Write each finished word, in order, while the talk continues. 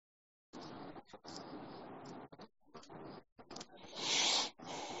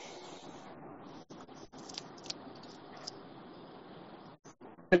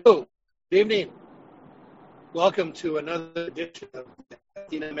Hello, good evening. Welcome to another edition of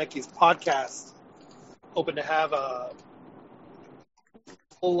CantinaMX podcast. Hoping to have a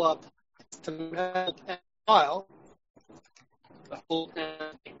full up while.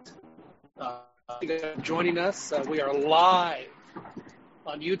 Joining us, we are live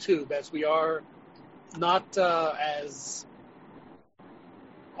on YouTube as we are not as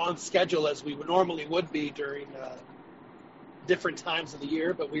on schedule as we normally would be during different times of the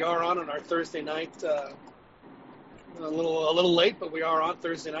year, but we are on our Thursday night. A little late, but we are on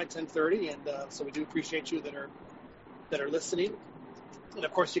Thursday night, 10:30, and so we do appreciate you that are listening. And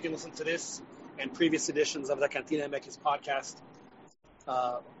of course, you can listen to this and previous editions of the CantinaMX podcast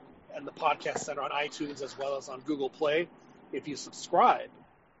and the podcasts that are on iTunes as well as on Google Play. If you subscribe,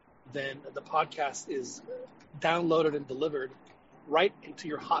 then the podcast is downloaded and delivered right into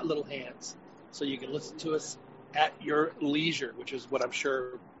your hot little hands, so you can listen to us at your leisure, which is what I'm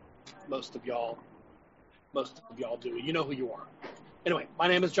sure most of y'all do. You know who you are. Anyway, my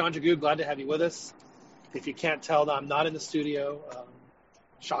name is John Jagood. Glad to have you with us. If you can't tell, I'm not in the studio,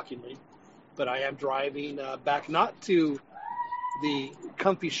 shockingly, but I am driving back not to the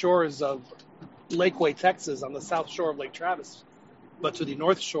comfy shores of Lakeway, Texas, on the south shore of Lake Travis, but to the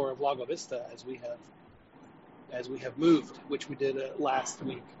north shore of Lago Vista as we have moved, which we did last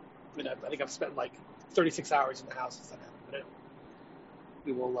week. I think I've spent like 36 hours in the house since that happened. But anyway,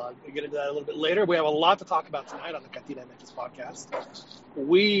 we will get into that a little bit later. We have a lot to talk about tonight on the CantinaMX podcast.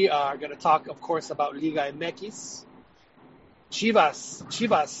 We are going to talk, of course, about LIgaMX.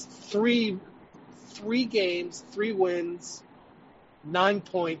 Chivas, three games, 3 wins, 9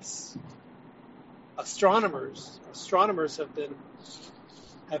 points. Astronomers have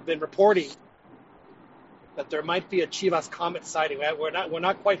been reporting that there might be a Chivas comet sighting. We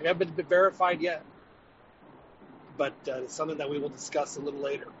haven't been verified yet, but it's something that we will discuss a little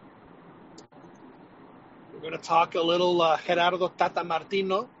later. We're going to talk a little Gerardo Tata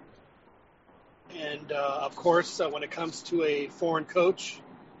Martino, and of course, when it comes to a foreign coach,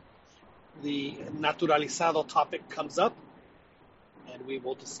 the Naturalizado topic comes up, and we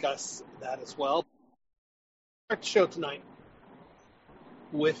will discuss that as well. Our show tonight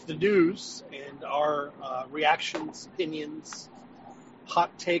with the news and our reactions, opinions,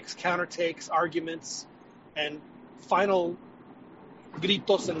 hot takes, counter takes, arguments, and final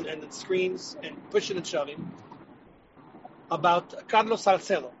gritos and screams and pushing and shoving about Carlos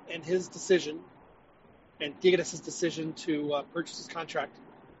Salcedo and his decision and Tigres' decision to purchase his contract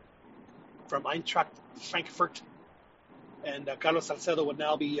from Eintracht Frankfurt. And Carlos Salcedo would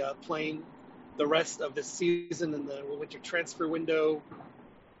now be playing the rest of this season in the winter transfer window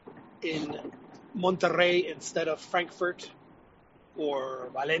in Monterrey instead of Frankfurt or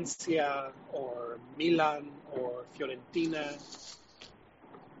Valencia or Milan or Fiorentina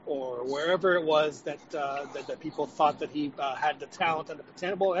or wherever it was that people thought that he had the talent and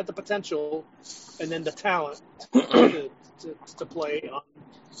the potential, and then the talent to play on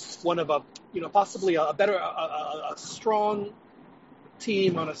one of possibly a better a strong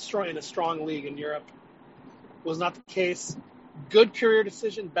team in a strong league in Europe. Was not the case. Good career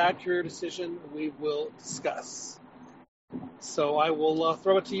decision, bad career decision, we will discuss. So I will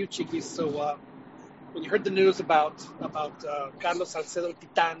throw it to you, Chiquis. So when you heard the news about Carlos Salcedo,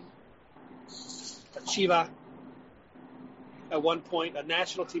 Titan, a Chiva, at one point, a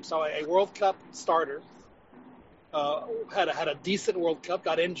national team, saw a World Cup starter, had a decent World Cup,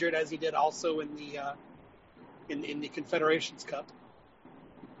 got injured as he did also in the Confederations Cup.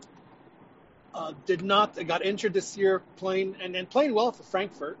 Got injured this year playing well for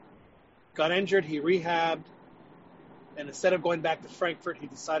Frankfurt. Got injured, he rehabbed, and instead of going back to Frankfurt, he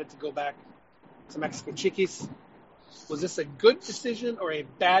decided to go back to Mexico. Chiquis, was this a good decision or a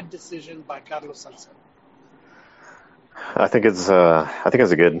bad decision by Carlos Salcedo? I think it's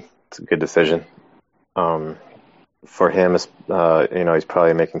a good decision. For him, he's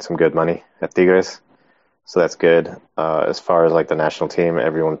probably making some good money at Tigres, so that's good. As far as like the national team,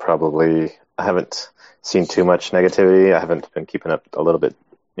 everyone probably, I haven't seen too much negativity. I haven't been keeping up a little bit,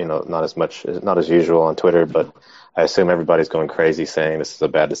 not as usual on Twitter, but I assume everybody's going crazy saying this is a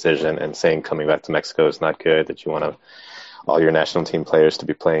bad decision and saying coming back to Mexico is not good, that you want all your national team players to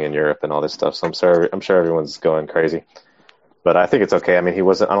be playing in Europe and all this stuff. So I'm sure everyone's going crazy. But I think it's okay. I mean,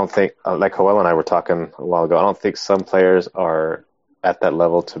 I don't think, like Joel and I were talking a while ago, I don't think some players are at that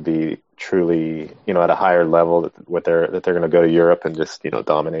level to be truly, at a higher level that they're going to go to Europe and just,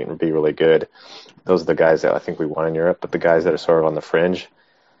 dominate and be really good. Those are the guys that I think we want in Europe. But the guys that are sort of on the fringe,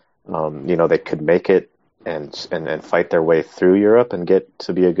 they could make it and fight their way through Europe and get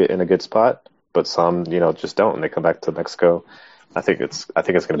to be in a good spot. But some, just don't, and they come back to Mexico I think it's going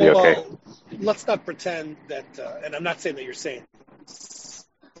to be okay. Well, let's not pretend that, and I'm not saying that you're saying,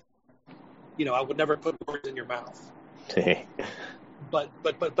 I would never put words in your mouth.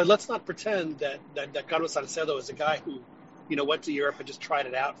 But let's not pretend that Carlos Salcedo is a guy who, went to Europe and just tried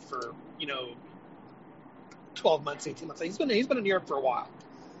it out for, 12 months, 18 months. He's been in Europe for a while.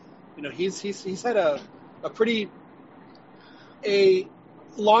 He's had a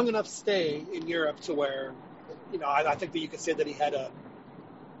long enough stay in Europe to where, I think that you could say that he had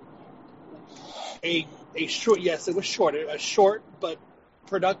a short, yes, it was short, a short but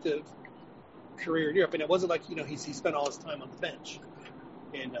productive career in Europe, and it wasn't like he spent all his time on the bench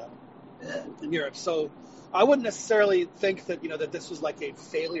in Europe. So I wouldn't necessarily think that that this was like a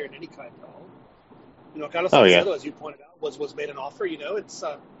failure in any kind at all. Carlos Salcedo, as you pointed out, was made an offer. It's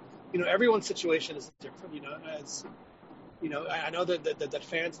everyone's situation is different. As I know that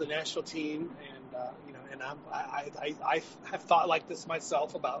fans of the national team and I have thought like this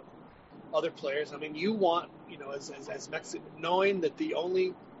myself about other players. I mean, you want as Mexico, knowing that the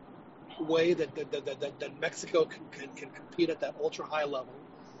only way that Mexico can compete at that ultra high level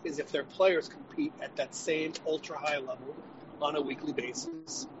is if their players compete at that same ultra high level on a weekly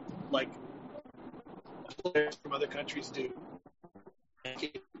basis, like players from other countries do.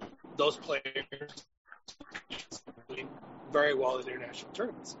 Those players doing very well in international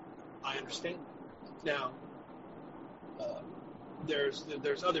tournaments. I understand. Now,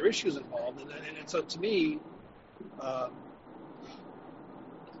 there's other issues involved, and so to me,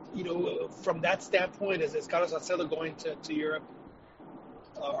 from that standpoint, is Carlos Salcedo going to Europe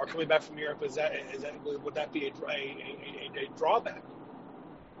or coming back from Europe? Would that be a drawback?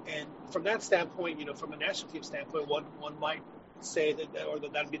 And from that standpoint, from a national team standpoint, one might say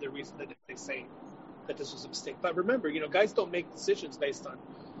that'd be the reason that they say that this was a mistake. But remember, guys don't make decisions based on,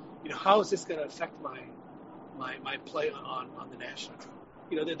 how is this going to affect my play on the national team?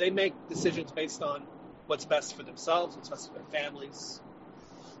 They make decisions based on what's best for themselves, what's best for their families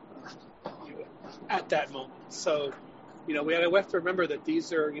at that moment. So, we have to remember that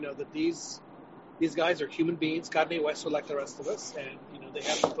these are, that these guys are human beings, carne y hueso, like the rest of us, and they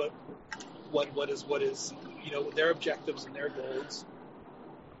have to put what is their objectives and their goals,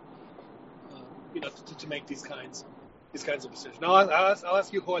 to make these kinds of decisions. Now, I'll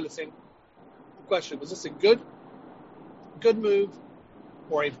ask you, Joel, the same question: was this a good move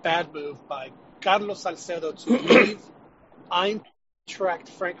or a bad move by Carlos Salcedo to leave Eintracht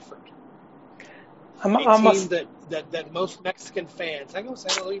Frankfurt? A team that most Mexican fans. I'm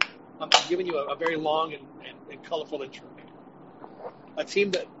giving you a very long and colorful intro. A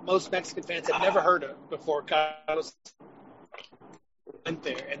team that most Mexican fans had never heard of before Carlos went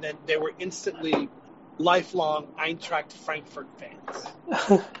there, and then they were instantly lifelong Eintracht Frankfurt fans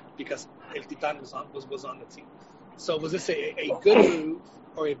because El Titan was on the team. So was this a good move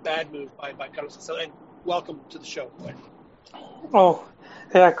or a bad move by Carlos Salcedo? And welcome to the show. Oh,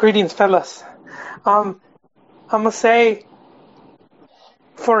 yeah, greetings, fellas. I'm going to say,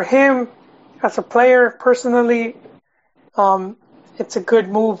 for him, as a player, personally, it's a good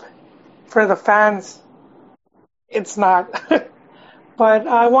move. For the fans, it's not. But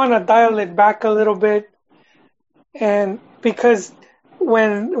I want to dial it back a little bit. And because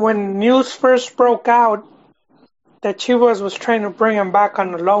when news first broke out that Chivas was trying to bring him back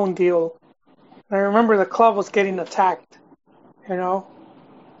on a loan deal, I remember the club was getting attacked,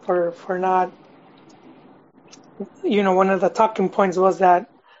 for not, one of the talking points was that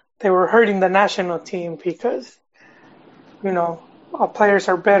they were hurting the national team because, our players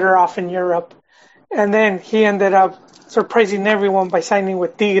are better off in Europe. And then he ended up surprising everyone by signing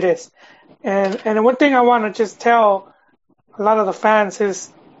with Tigres. And one thing I want to just tell a lot of the fans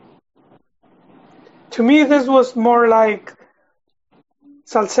is, to me, this was more like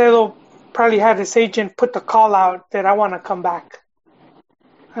Salcedo probably had his agent put the call out that I want to come back.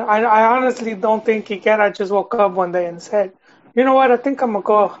 I honestly don't think Higuera just woke up one day and said, you know what, I think I'm going to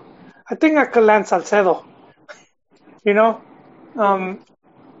go. I think I could land Salcedo.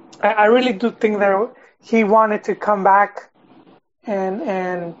 I really do think that he wanted to come back,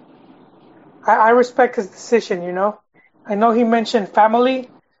 and I respect his decision, I know he mentioned family,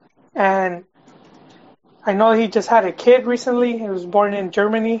 and I know he just had a kid recently. He was born in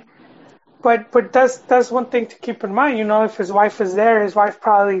Germany. But that's one thing to keep in mind, if his wife is there, his wife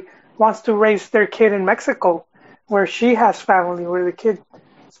probably wants to raise their kid in Mexico, where she has family, where the kid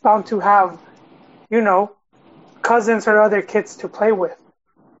is bound to have, cousins or other kids to play with.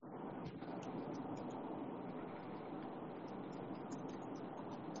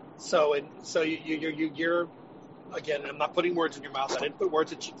 So you're again. I'm not putting words in your mouth. I didn't put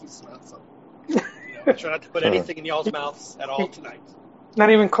words in Chiqui's mouth. So, I try not to put anything in y'all's mouths at all tonight. Not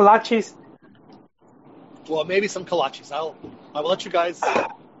even kolaches. Well, maybe some kolaches. I will let you guys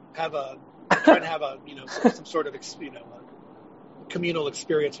have try to have some sort of communal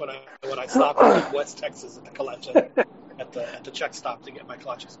experience when I stop in West Texas at the kolache at the check stop to get my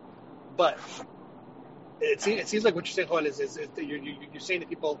kolaches. But it seems like what you're saying, Joel, is that you're saying to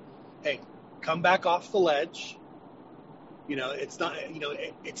people, hey, come back off the ledge. It's not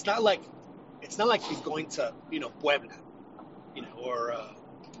like he's going to Puebla,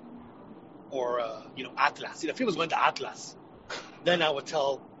 or Atlas. If he was going to Atlas, then I would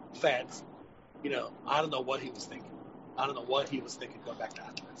tell fans, I don't know what he was thinking. I don't know what he was thinking going back to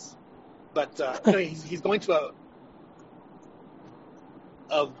Atlas. But he's going to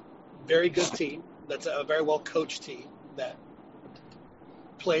a very good team. That's a very well coached team that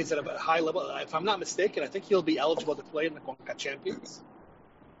plays at a high level. If I'm not mistaken, I think he'll be eligible to play in the CONCACAF Champions.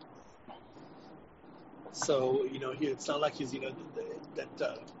 So it's not like he's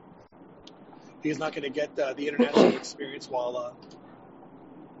that he's not going to get the international experience while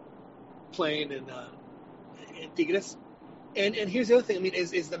playing in Tigres. And here's the other thing. I mean,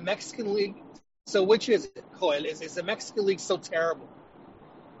 is the Mexican League? So which is it, Joel? Is the Mexican League so terrible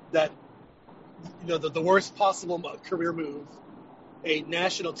that the worst possible career move a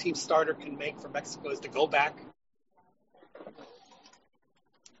national team starter can make for Mexico is to go back?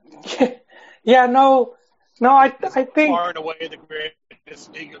 Yeah, no, I think far and away the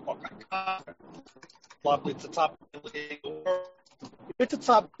greatest league of it's the top league in the world. If it's the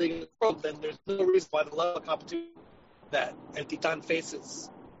top league in the world, then there's no reason why the level of competition that El Titan faces,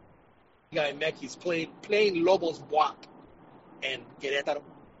 LIgaMX, is playing Lobos Buap and Querétaro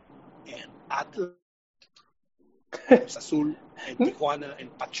and Atlas, Cruz Azul and Tijuana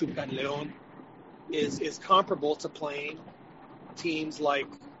and Pachuca and León is comparable to playing teams like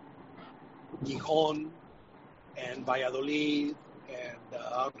Gijón and Valladolid and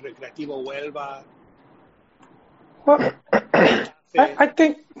Recreativo Huelva. Well, I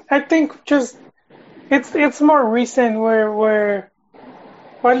think just it's more recent where or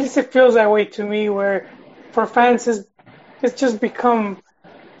at least it feels that way to me, where for fans it's just become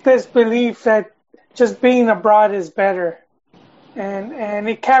this belief that just being abroad is better, and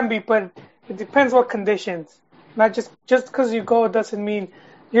it can be, but it depends what conditions. Not just because you go doesn't mean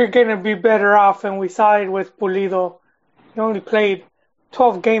you're gonna be better off. And we saw it with Pulido. He only played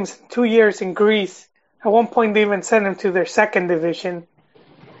 12 games in 2 years in Greece. At one point, they even sent him to their second division.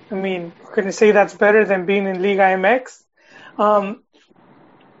 I mean, we're going to say that's better than being in LIgaMX.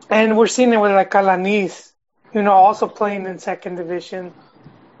 And we're seeing it with like Alanis, also playing in second division.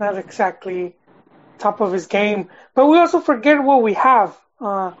 Not exactly top of his game. But we also forget what we have.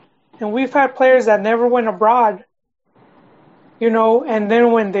 And we've had players that never went abroad, and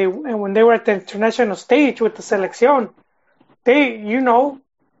then when they were at the international stage with the selección, they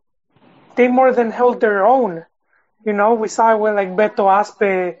more than held their own. We saw it with like Beto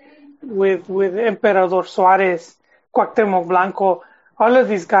Aspe, with Emperador Suarez, Cuauhtémoc Blanco, all of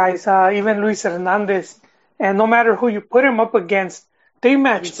these guys, even Luis Hernandez. And no matter who you put him up against, they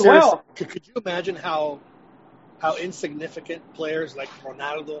matched well. Could you imagine how insignificant players like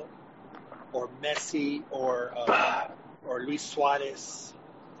Ronaldo or Messi or Luis Suarez,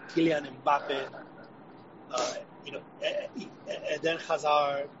 Kylian Mbappe, Eden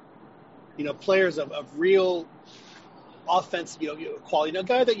Hazard, players of real offensive, quality, a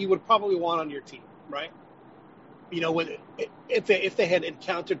guy that you would probably want on your team, right? If they had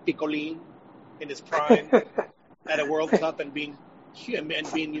encountered Picolín in his prime at a World Cup and being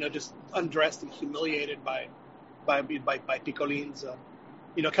just undressed and humiliated by Picolín's,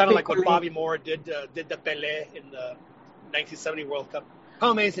 kind of like what Bobby Moore did to Pelé in the 1970 World Cup.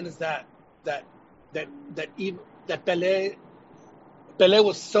 How amazing is that Pelé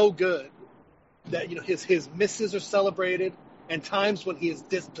was so good that his misses are celebrated, and times when he is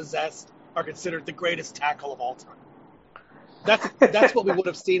dispossessed are considered the greatest tackle of all time. That's what we would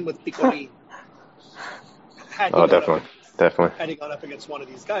have seen with Picolín. Definitely. Had he gone up against one of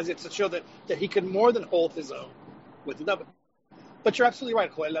these guys, it's to show that he could more than hold his own with another. But you're absolutely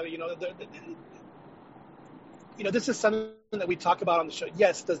right, Joel. This is something that we talk about on the show.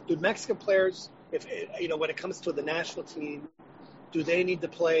 Yes, do Mexican players, if when it comes to the national team, do they need to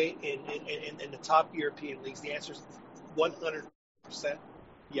play in the top European leagues? The answer is 100%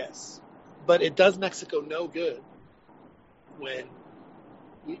 yes. But it does Mexico no good when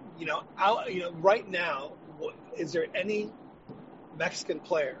right now, is there any Mexican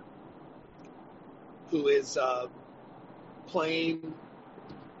player who is playing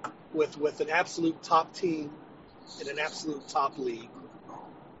with an absolute top team in an absolute top league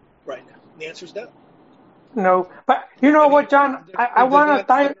right now? And the answer is no. No, but you know what, John? I want to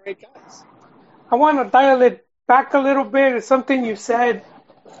dial it back a little bit. It's something you said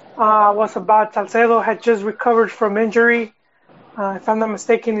was about Salcedo had just recovered from injury. If I'm not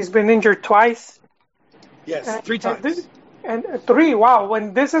mistaken, he's been injured twice. Yes, 3 times. And 3, wow.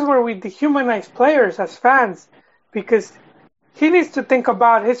 When this is where we dehumanize players as fans, because he needs to think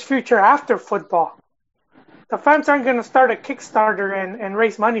about his future after football. The fans aren't going to start a Kickstarter and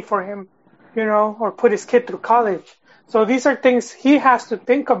raise money for him, or put his kid through college. So these are things he has to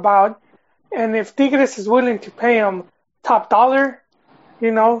think about. And if Tigres is willing to pay him top dollar,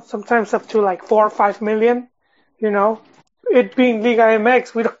 sometimes up to like 4 or 5 million, it being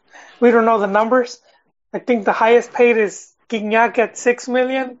LIgaMX, we don't know the numbers. I think the highest paid is Gignac at 6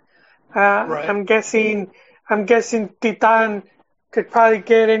 million. Right. I'm guessing Titan could probably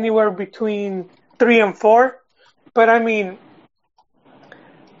get anywhere between 3 and 4. But I mean,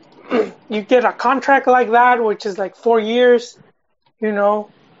 you get a contract like that, which is like 4 years, that's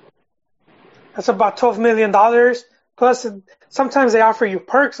about $12 million. Plus, sometimes they offer you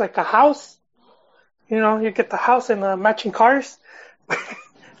perks like a house. You get the house and matching cars.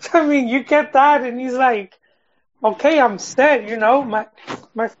 So, I mean, you get that, and he's like, okay, I'm set,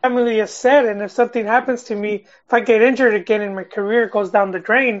 my family is set, and if something happens to me, if I get injured again and my career goes down the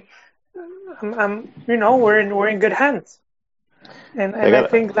drain, we're in good hands. And I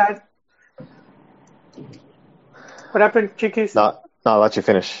think that... What happened, Chiquis? No, I'll let you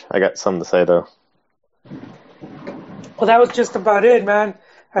finish. I got something to say, though. Well, that was just about it, man.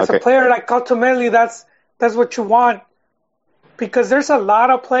 As a player like Cautomeli, that's what you want. Because there's a lot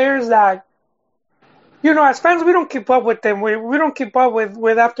of players that, as fans, we don't keep up with them. We don't keep up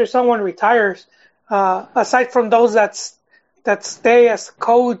with after someone retires. Aside from those that stay as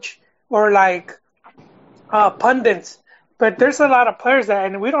coach or like pundits. But there's a lot of players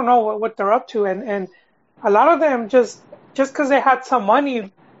and we don't know what they're up to. And a lot of them just because they had some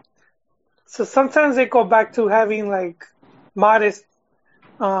money. So sometimes they go back to having like modest,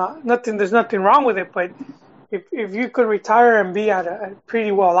 there's nothing wrong with it, but if you could retire and be at a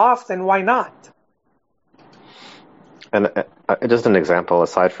pretty well off, then why not? And just an example,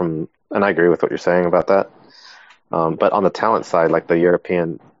 aside from, and I agree with what you're saying about that, but on the talent side, like the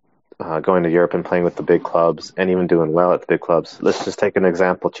European, going to Europe and playing with the big clubs and even doing well at the big clubs. Let's just take an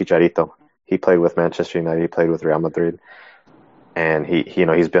example, Chicharito. He played with Manchester United, he played with Real Madrid, and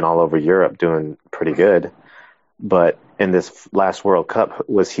he's been all over Europe doing pretty good. But in this last World Cup,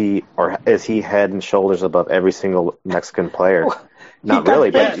 is he head and shoulders above every single Mexican player? Not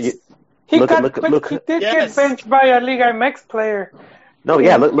really, but he did get benched by a LIgaMX player. No,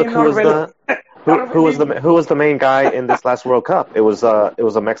 yeah, look who was the main guy in this last World Cup? It was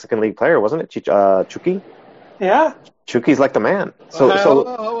a Mexican league player, wasn't it? Chucky? Yeah. Chucky's like the man. So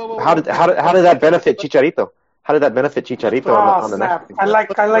how did that benefit Chicharito? How did that benefit Chicharito on the next team? I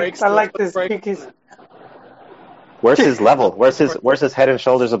like this Chucky's. Where's his level? Where's his head and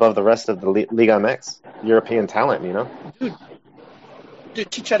shoulders above the rest of the LIgaMX European talent? Dude,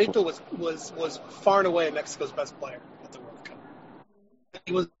 Chicharito was far and away Mexico's best player at the World Cup.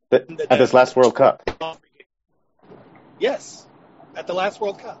 He was at this last World Cup. Yes, at the last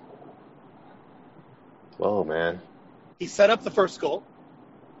World Cup. Whoa, man! He set up the first goal.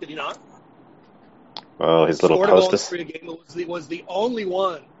 Did he not? Oh, his little posters. It was the only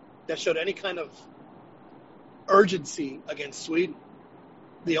one that showed any kind of urgency against Sweden.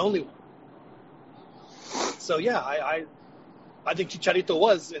 The only one. So yeah, I think Chicharito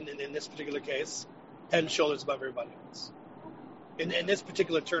was in this particular case head and shoulders above everybody else. In this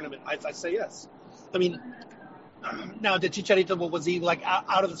particular tournament, I say yes. I mean, now did Chicharito, was he like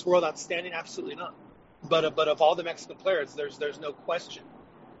out of this world outstanding? Absolutely not. But of all the Mexican players, there's no question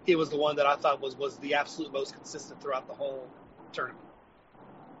he was the one that I thought was the absolute most consistent throughout the whole tournament.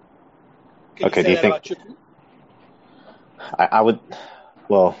 Can you say that about Chucky? I would.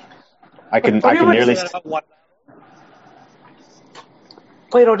 Well, I can nearly.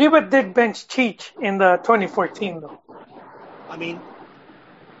 But Oribe did bench Cheech in the 2014 though. I mean,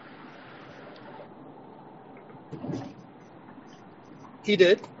 he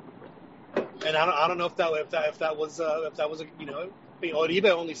did, and I don't know if that was Oribe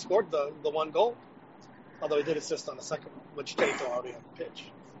only scored the one goal, although he did assist on the second one, which Chicharito already on the pitch.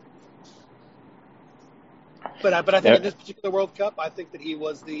 But I think in this particular World Cup, I think that he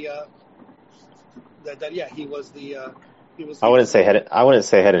was the he was the. I wouldn't say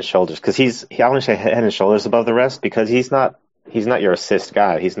head and shoulders because I wouldn't say head and shoulders above the rest because he's not your assist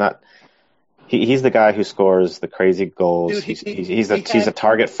guy. He's not. He's the guy who scores the crazy goals. Dude, he's a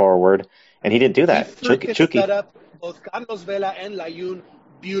target forward, and he didn't do that. Chucky set up both Carlos Vela and Layun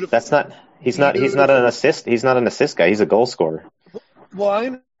beautifully. He's not an assist. He's not an assist guy. He's a goal scorer. Well,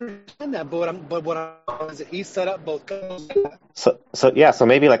 I understand that, but what I'm is that he set up both goals. So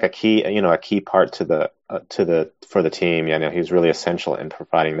maybe like a key part to the for the team. Yeah, he was really essential in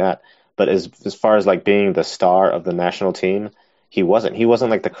providing that. But as far as like being the star of the national team, he wasn't. He wasn't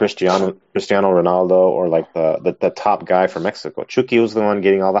like the Cristiano Ronaldo or like the top guy for Mexico. Chucky was the one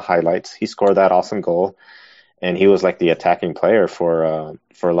getting all the highlights. He scored that awesome goal, and he was like the attacking player for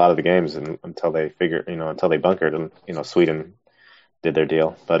a lot of the games until they bunkered and Sweden did their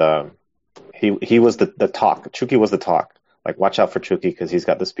deal. But he was the talk. Chucky was the talk. Like, watch out for Chucky because he's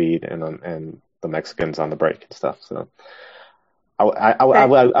got the speed and the Mexicans on the break and stuff. So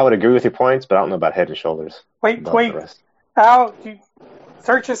I would agree with your points, but I don't know about Head and Shoulders. Wait, Al,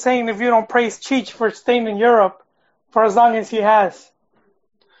 Search is saying if you don't praise Cheech for staying in Europe for as long as he has.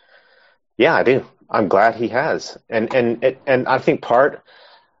 Yeah, I do. I'm glad he has, and I think part,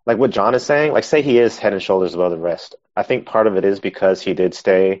 like what John is saying, like say he is head and shoulders above the rest. I think part of it is because he did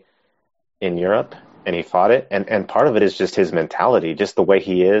stay in Europe and he fought it, and part of it is just his mentality, just the way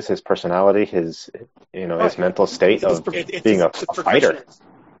he is, his personality, his mental state of being a fighter.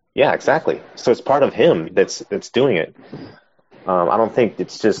 Yeah, exactly. So it's part of him that's doing it. I don't think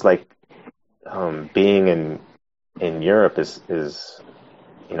it's just like being in Europe is it's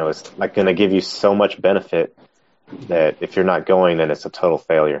like going to give you so much benefit that if you're not going, then it's a total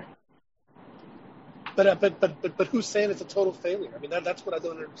failure. But who's saying it's a total failure? I mean, that's what I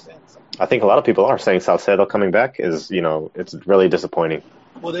don't understand. I think a lot of people are saying Salcedo coming back is, it's really disappointing.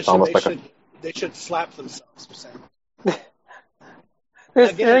 Well, they should slap themselves for saying.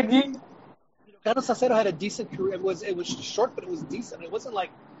 Again, Carlos Salcedo had a decent career. It was short, but it was decent. It wasn't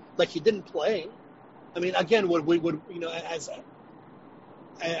like he didn't play. I mean, again,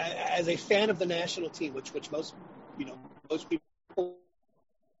 as a fan of the national team, which most people,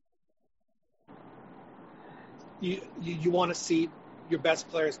 you want to see your best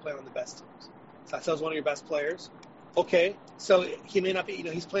players play on the best teams. Salcedo's one of your best players. Okay, so he may not be.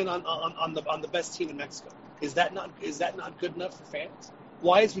 He's playing on the best team in Mexico. Is that not good enough for fans?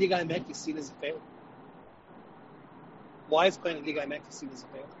 Why is LIgaMX seen as a failure? Why is playing in LIgaMX seen as a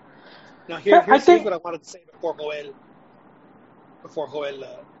failure? Now here's what I wanted to say before Joel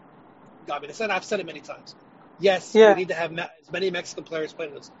got me. And I've said it many times. Yes, we need to have as many Mexican players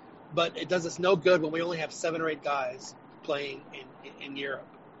playing this, but it does us no good when we only have 7 or 8 guys playing in Europe.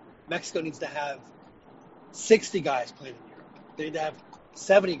 Mexico needs to have 60 guys playing in Europe. They need to have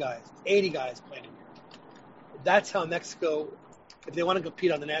 70 guys, 80 guys playing in Europe. That's how Mexico, if they want to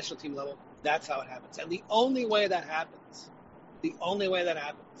compete on the national team level, that's how it happens. And the only way that happens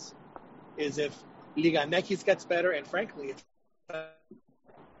is if LIgaMX gets better, and frankly,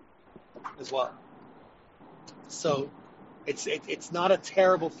 as well. So it's not a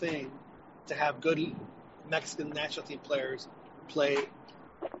terrible thing to have good Mexican national team players play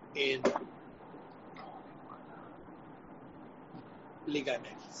in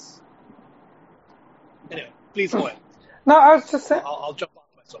LIgaMX. Anyway, please go ahead. No, I was just saying. I'll jump off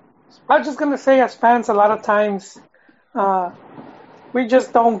myself. I was just going to say, as fans, a lot of times we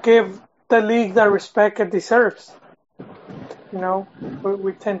just don't give the league the respect it deserves.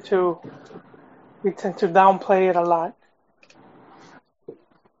 We tend to downplay it a lot.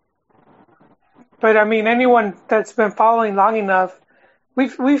 But I mean, anyone that's been following long enough,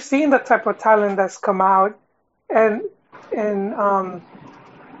 we've seen the type of talent that's come out, and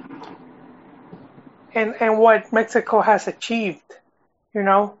what Mexico has achieved,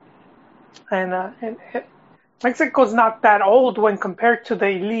 and Mexico's not that old when compared to the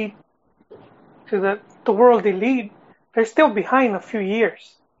elite, to the world elite. They're still behind a few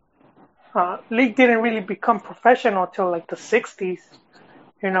years. League didn't really become professional till like the 60s,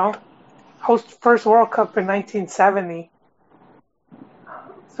 host first World Cup in 1970.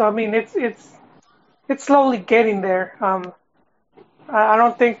 So I mean, it's slowly getting there. I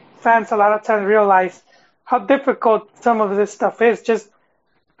don't think fans a lot of times realize how difficult some of this stuff is. Just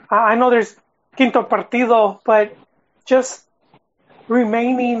I know there's quinto partido, but just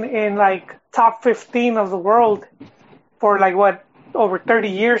remaining in like top 15 of the world for like over 30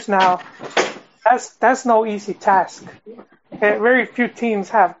 years now, that's no easy task. Very few teams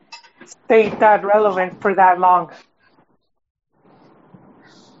have stayed that relevant for that long.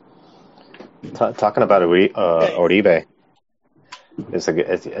 Talking about Uribe, it's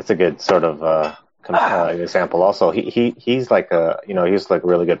a good sort of example. Also, he's like he's like a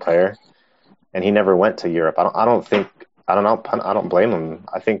really good player, and he never went to Europe. I don't blame him.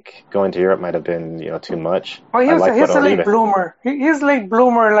 I think going to Europe might have been too much. Oh, he's a late bloomer. He's late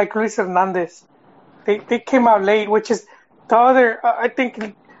bloomer like Luis Hernandez. They came out late, which is the other. I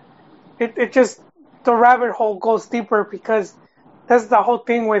think it just the rabbit hole goes deeper because that's the whole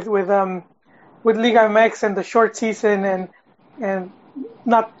thing with LIgaMX and the short season and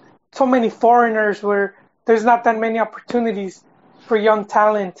not so many foreigners where there's not that many opportunities for young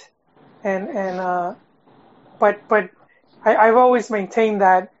talent but I've always maintained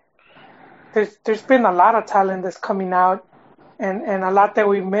that there's been a lot of talent that's coming out and a lot that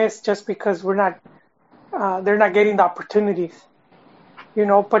we miss just because they're not getting the opportunities,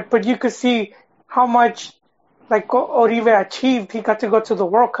 but you could see how much like Oribe achieved. He got to go to the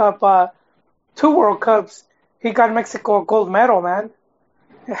World Cup, 2 World Cups. He got Mexico a gold medal, man,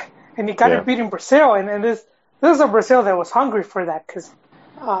 and he got it beating Brazil. And this is a Brazil that was hungry for that because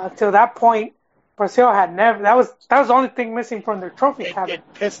till that point, Brazil had never. That was the only thing missing from their trophy cabinet.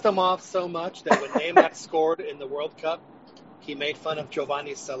 It pissed him off so much that when Neymar scored in the World Cup, he made fun of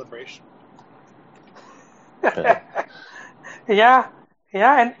Giovanni's celebration. Yeah,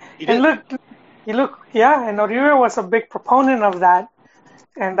 and and Oribe was a big proponent of that,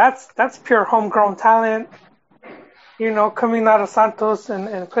 and that's pure homegrown talent, coming out of Santos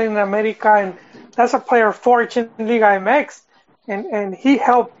and playing in America, and that's a player forged in LIgaMX, and he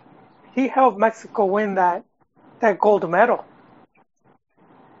helped Mexico win that gold medal.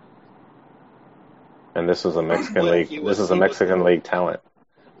 And this was a Mexican league. This is a Mexican league talent.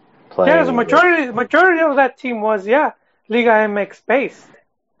 Yeah, the majority of that team was LIgaMX based.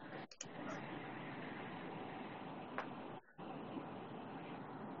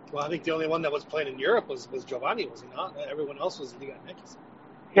 Well, I think the only one that was playing in Europe was Giovanni, was he not? Everyone else was LIgaMX.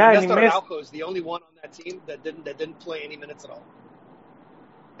 Yeah, Ernesto Araujo is the only one on that team that didn't play any minutes at all.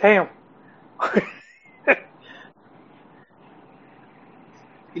 Damn.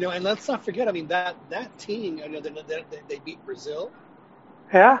 And let's not forget. I mean, that team. They beat Brazil.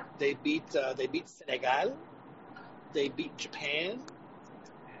 Yeah. They beat Senegal. They beat Japan.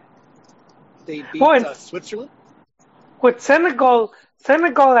 They beat Switzerland. With Senegal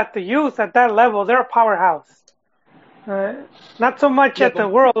at the youth at that level, they're a powerhouse. Not so much at the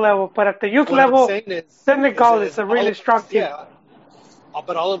world level, but at the youth level, Senegal is a really strong team. Yeah,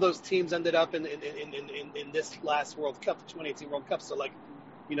 but all of those teams ended up in this last World Cup, the 2018 World Cup. So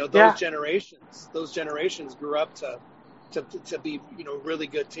those generations grew up to be really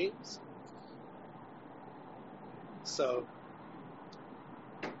good teams. So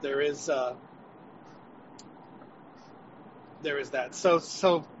there is that.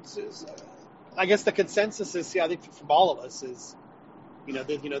 So I guess the consensus is, I think from all of us is,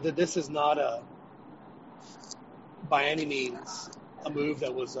 that this is not by any means a move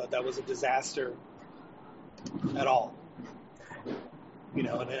that was a disaster at all. And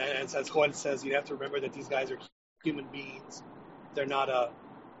as Juan says, you have to remember that these guys are human beings. They're not a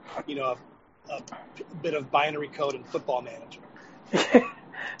bit of binary code in Football Manager.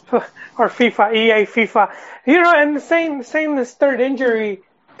 Or EA FIFA. And the same this third injury,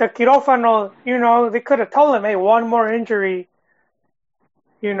 the quirófano, they could have told him, hey, one more injury,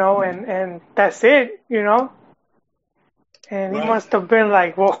 and that's it, And he must have been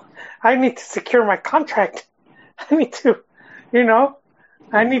like, well, I need to secure my contract. I need to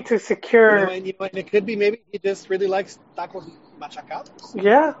secure. And it could be maybe he just really likes tacos machacados.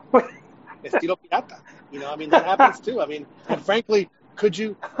 Yeah. Estilo pirata. That happens too. And frankly, could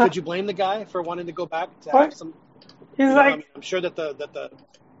you blame the guy for wanting to go back to have some? He's I'm sure that the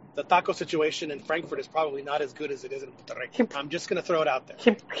taco situation in Frankfurt is probably not as good as it is in Monterrey. I'm just going to throw it out there.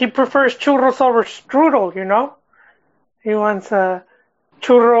 He prefers churros over strudel, He wants a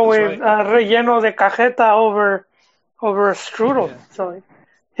churro with relleno de cajeta over a strudel.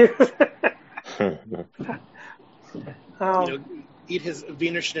 Yeah. So, eat his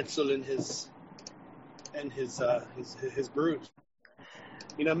Wiener Schnitzel and his brews.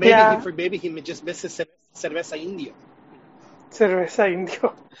 Maybe he just misses cerveza indio. Cerveza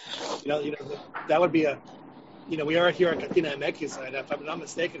indio. That would be we are here at CantinaMX, and if I'm not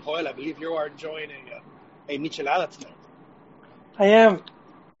mistaken, Joel, I believe you are enjoying a michelada tonight. I am.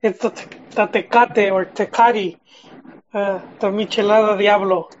 It's the Tecate or Tecati, the Michelada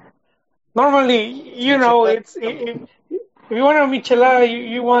Diablo. Normally, it's if you want a michelada,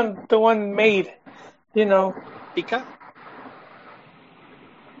 you want the one made, Pica?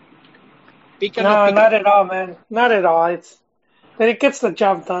 Pica no, pica. not at all, man. Not at all. It gets the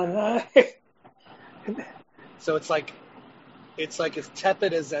job done. So it's like as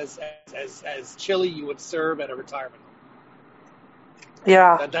tepid as chili you would serve at a retirement.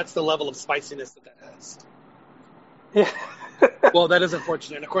 Yeah. That's the level of spiciness that has. Yeah. Well, that is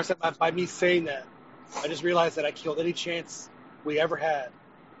unfortunate. And of course, by me saying that, I just realized that I killed any chance we ever had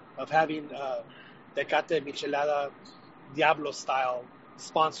of having Tecate Michelada Diablo style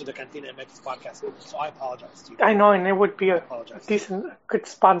sponsor the CantinaMX podcast. So I apologize to you. I know, and it would be a decent, good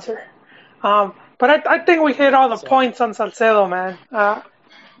sponsor. But I think we hit all the points on Salcedo, man.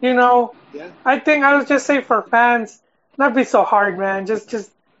 You know, Yeah. I think I would just say for fans, not be so hard, man.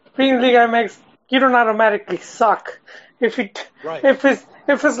 Just being LIgaMX, you don't automatically suck. If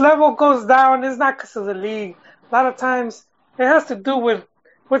his level goes down, it's not because of the league. A lot of times, it has to do with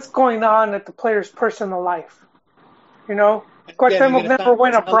what's going on at the player's personal life. You know, Cuauhtemoc never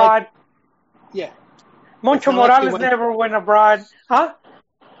went abroad. Moncho Morales never went abroad. Huh?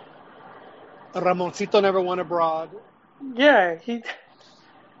 Ramoncito never went abroad. Yeah,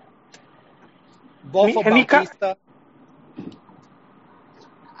 Bofo Bautista.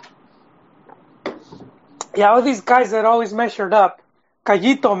 Yeah, all these guys that always measured up.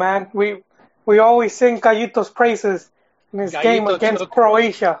 Gallito, man. We always sing Gallito's praises in his game against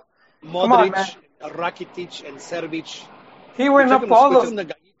Croatia. Modric, come on, man. Rakitic, and Serbic. He went up all those. The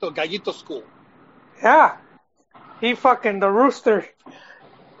Gallito school. Yeah. He fucking, the rooster.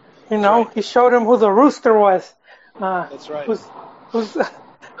 You know, right. He showed him who the rooster was. That's right.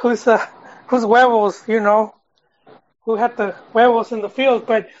 Who's huevos, you know, who had the huevos in the field.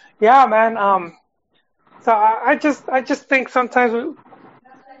 But yeah, man. So I just think sometimes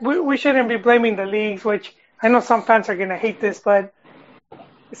we shouldn't be blaming the leagues, which I know some fans are gonna hate this, but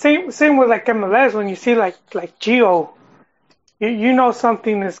same with like MLS. When you see like Gio, you know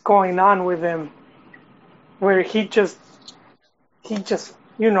something is going on with him, where he just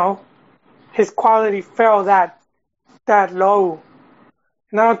you know, his quality fell that low.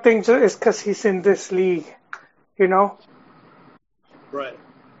 And I don't think it's because he's in this league, you know. Right.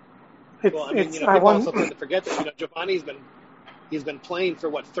 Well, I mean, people also tend to forget that, Giovanni's been playing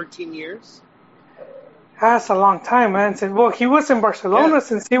for 13 years? That's a long time, man. Well, he was in Barcelona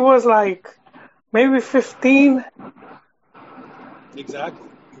since he was like maybe 15. Exactly.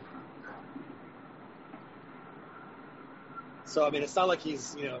 So, I mean, it's not like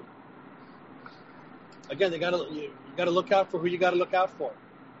he's, again, you gotta look out for who you gotta look out for.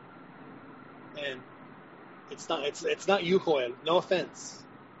 And it's not you, Joel. No offense.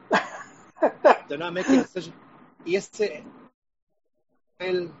 They're not making a decision. Y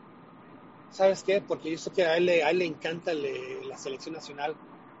él, ¿sabes qué? Porque yo sé que a él le encanta la selección nacional.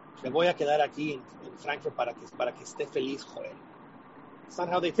 Me voy a quedar aquí en Frankfurt para que esté feliz, Joel. It's not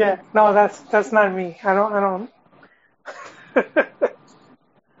how they think. Yeah, no, that's not me. I don't.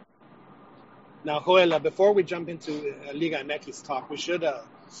 Now, Joel, before we jump into LIgaMX talk, we should,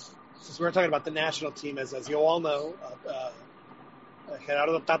 since we're talking about the national team, as you all know,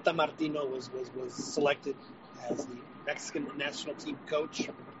 Gerardo Tata Martino was selected as the Mexican national team coach.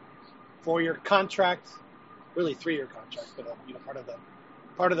 4-year contract, really 3-year contract, but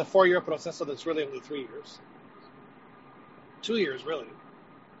part of the 4-year proceso that's really only 3 years, 2 years really,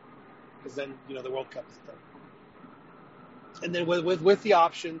 because then the World Cup is done, and then with the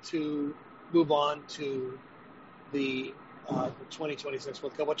option to move on to the 2026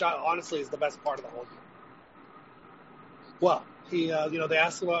 World Cup, which honestly is the best part of the whole year. Well, he, they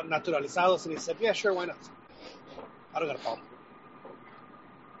asked about Naturalizados, and he said, yeah, sure, why not? I don't got a problem.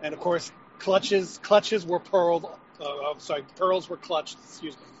 And, of course, clutches were pearls were clutched,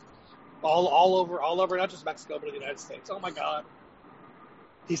 excuse me, all over, not just Mexico, but in the United States. Oh, my God.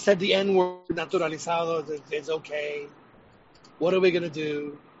 He said the N-word, Naturalizados, is okay. What are we going to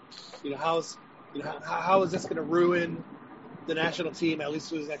do? How is this going to ruin the national team, at least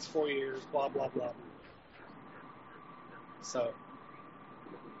for the next 4 years, blah, blah, blah. So,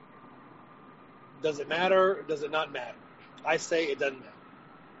 does it matter? Does it not matter? I say it doesn't matter.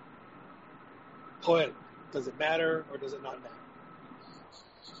 Joel, does it matter or does it not matter?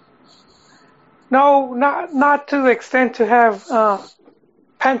 No, not to the extent to have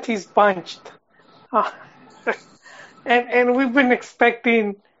panties bunched. And we've been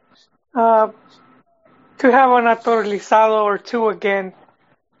expecting to have a Naturalizado or two again,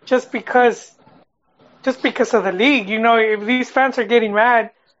 just because of the league. If these fans are getting mad,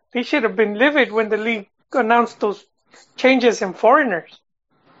 they should have been livid when the league announced those changes in foreigners.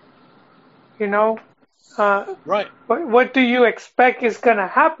 Right. What do you expect is going to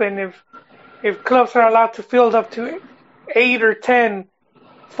happen if clubs are allowed to field up to 8 or 10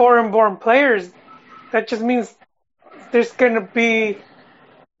 foreign-born players? That just means there's going to be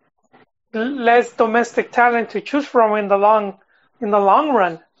less domestic talent to choose from in the long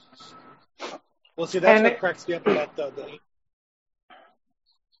run. Well, see, that's what cracks me up about the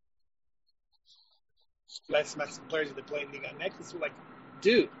less Mexican players that they play in LIgaMX. Like,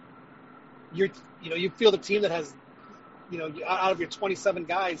 dude, you field a team that has, out of your 27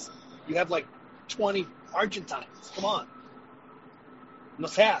 guys, you have like 20 Argentines. Come on. No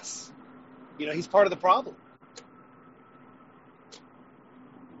seas. He's part of the problem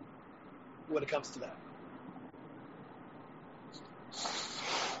when it comes to that.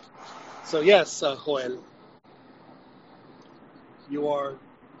 So yes, Joel, you are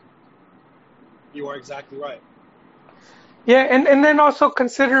exactly right. Yeah, and then also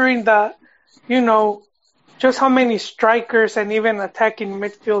considering that, just how many strikers and even attacking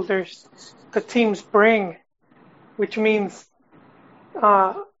midfielders the teams bring, which means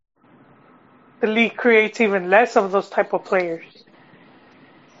the league creates even less of those type of players.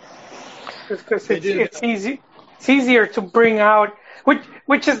 Because it's easy. It's easier to bring out,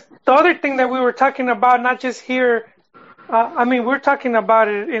 which is the other thing that we were talking about, not just here. We're talking about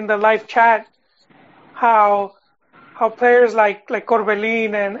it in the live chat, how players like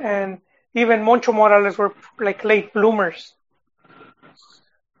Corbelin and even Moncho Morales were like late bloomers.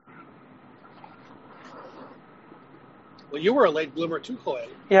 Well, you were a late bloomer too, Joel.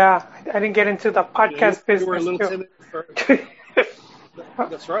 Yeah, I didn't get into the podcast business. You were a little timid first.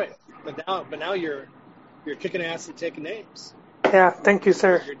 That's right. But now you're kicking ass and taking names. Yeah, thank you,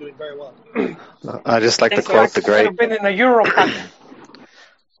 sir. You're doing very well. I just like to quote the great. I've been in a Euro Cup.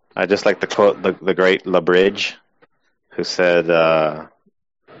 I just like to quote the great LaBridge, who said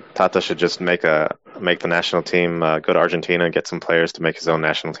Tata should just make the national team go to Argentina and get some players to make his own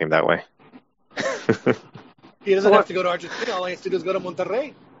national team that way. He doesn't have to go to Argentina. All he has to do is go to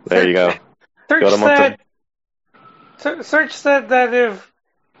Monterrey. There you go. Serge said that if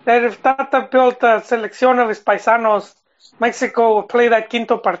Tata built a selección of his paisanos, Mexico will play that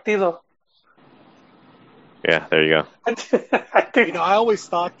quinto partido. Yeah, there you go. I always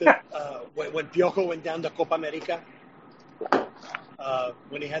thought that when Piojo went down to Copa America,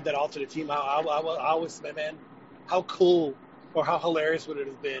 when he had that alternate team, I always said, man, how cool or how hilarious would it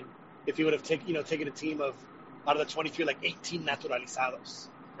have been if he would have taken a team of out of the 23, like 18 naturalizados.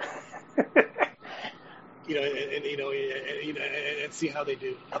 And see how they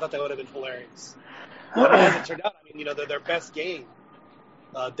do. I thought that would have been hilarious. But as it turned out, their best game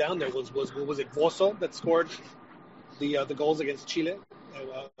down there was it Bozo that scored the goals against Chile,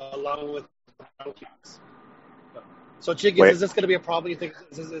 along with. So, Chiquis, is this going to be a problem? You think?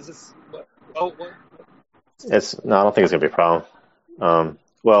 Is this what? Oh, what? No, I don't think it's going to be a problem.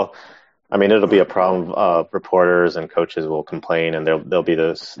 It'll be a problem. Reporters and coaches will complain, and there'll be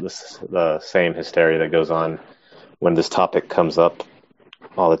the same hysteria that goes on when this topic comes up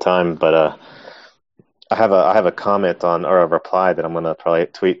all the time. But I have a comment or a reply that I'm going to probably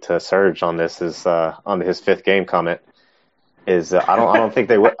tweet to Serge on this. Is on his fifth game comment. Is I don't think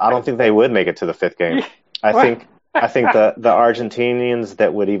they would make it to the fifth game. I think the Argentinians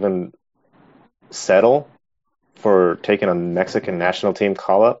that would even settle for taking a Mexican national team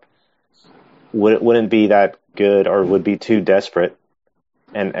call up wouldn't be that good, or would be too desperate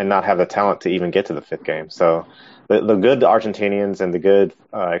and not have the talent to even get to the fifth game. So the good Argentinians and the good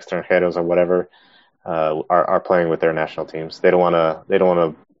extranjeros or whatever are playing with their national teams. They don't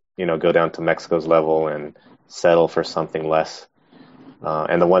want to go down to Mexico's level and settle for something less.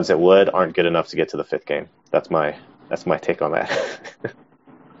 And the ones that would aren't good enough to get to the fifth game. That's my take on that.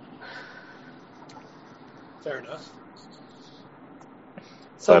 Fair enough.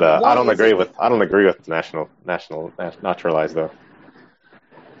 So, but I don't agree with national naturalized though.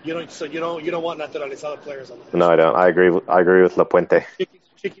 You don't want naturalizado players on that. No, I don't. I agree with Lapuente.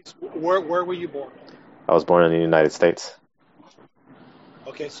 Chiquis, where were you born? I was born in the United States.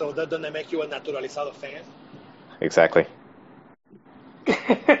 Okay, so doesn't that make you a naturalizado fan? Exactly.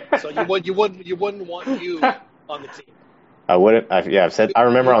 So you wouldn't want you on the team. I wouldn't. I've said. I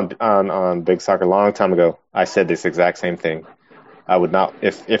remember on Big Soccer a long time ago. I said this exact same thing. I would not.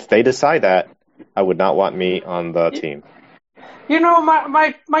 If they decide that, I would not want me on the team.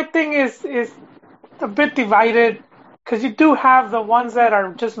 My thing is a bit divided, because you do have the ones that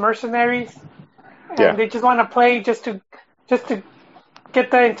are just mercenaries, and they just want to play just to get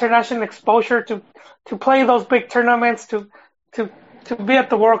the international exposure to play those big tournaments, to be at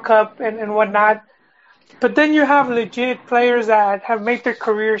the World Cup and whatnot. But then you have legit players that have made their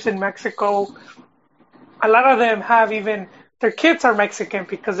careers in Mexico. A lot of them have even their kids are Mexican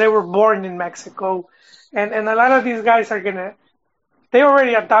because they were born in Mexico, and a lot of these guys they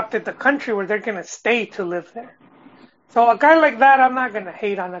already adopted the country where they're gonna stay to live there. So a guy like that, I'm not gonna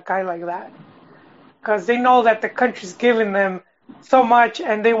hate on a guy like that, because they know that the country's giving them so much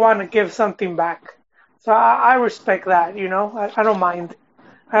and they want to give something back. So I respect that. I don't mind.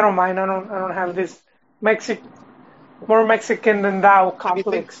 I don't have this more Mexican than thou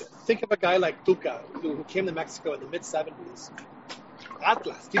complex. Think of a guy like Tuca, who came to Mexico in the mid-70s.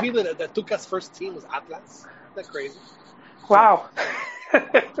 Atlas. Do you mean that Tuca's first team was Atlas? Isn't that crazy? Wow.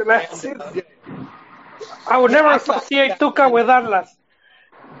 That's And, it. I would never Atlas associate back Tuca then, with Atlas.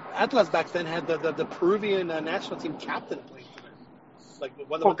 Atlas back then had the Peruvian national team captain playing for them. Like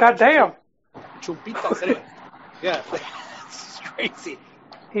one Well, of the goddamn. Chumpitas. Anyway, yeah, it's crazy.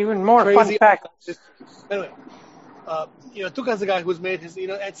 Even more Crazy. fun fact. Anyway, Tuca's the guy who's made his.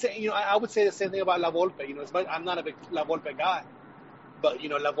 I would say the same thing about La Volpe. I'm not a big La Volpe guy, but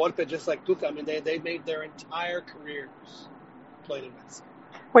La Volpe, just like Tuca, I mean, they made their entire careers playing in Mexico.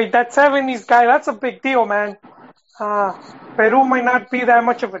 Wait, that 70s guy, that's a big deal, man. Peru might not be that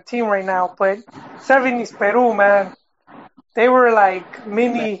much of a team right now, but 70s Peru, man. They were like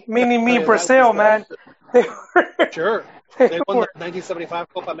mini me Brazil, man. They were, Sure. They won the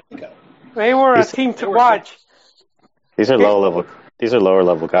 1975 Copa America. They were a team to watch. These are lower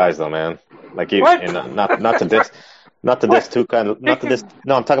level guys, though, man. Like you, What? and not to diss Tuca,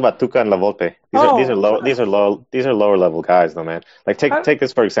 No, I'm talking about Tuca and La Volpe. These are lower level guys, though, man. Like take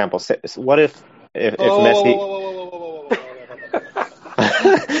this for example. What if Messi?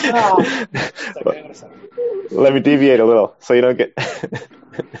 Let me deviate a little, so you don't get.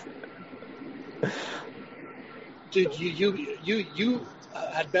 Dude, you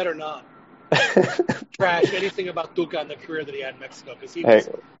had better not trash anything about Tuca and the career that he had in Mexico, because he was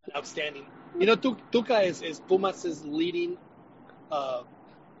outstanding. Tuca is Pumas' leading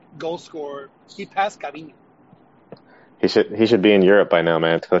goal scorer. He passed Cavino. He should be in Europe by now,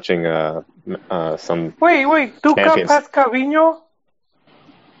 man, coaching some. Wait, Tuca champions. passed Cavino?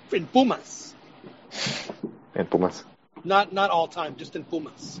 In Pumas. In Pumas. Not all time, just in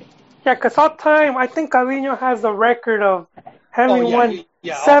Pumas. Yeah, because all time, I think Cavino has the record of having won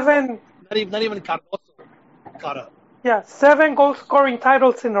 7. Not even Cardoso caught up. Yeah, 7 goal scoring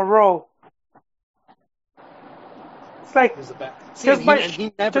titles in a row. It's like just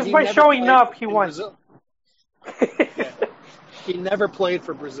by showing up, he won. He never played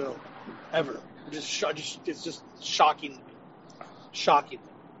for Brazil, ever. It's just shocking. Shocking.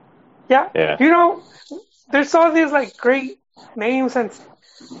 Yeah. There's all these like great names and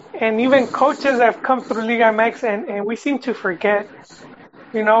even coaches that have come through LIgaMX, and we seem to forget.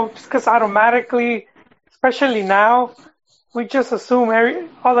 Just because automatically, especially now, we just assume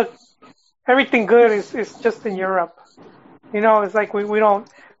everything good is just in Europe. It's like we don't.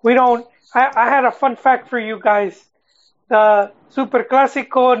 I had a fun fact for you guys. The Super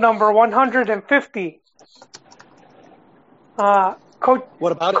Clásico number 150.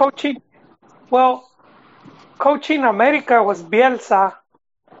 What about coaching? It? Well, coaching America was Bielsa,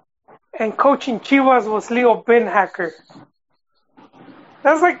 and coaching Chivas was Leo Binhacker.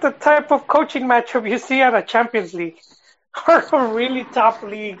 That's like the type of coaching matchup you see at a Champions League or a really top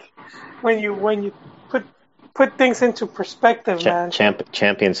league when you put things into perspective, man.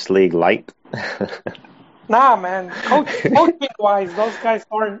 Champions League light. Nah, man. Coaching wise, those guys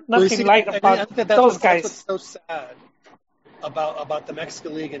aren't nothing light about those guys. That's what's so sad about the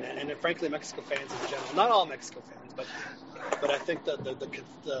Mexican League and frankly Mexico fans in general. Not all Mexico fans, but I think a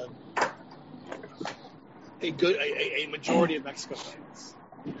majority of Mexico fans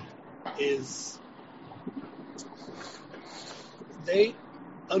is they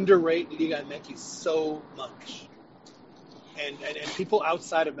underrate LIgaMX so much, and people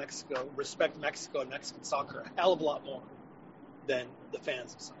outside of Mexico respect Mexico and Mexican soccer a hell of a lot more than the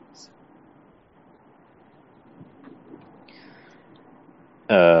fans themselves.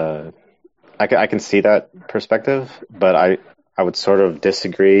 I can see that perspective, but I would sort of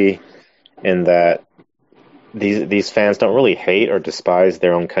disagree in that these fans don't really hate or despise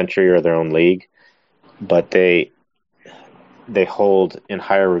their own country or their own league, but they hold in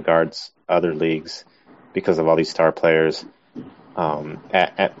higher regards other leagues because of all these star players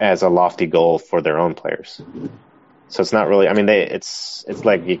as a lofty goal for their own players. So it's not really. I mean, it's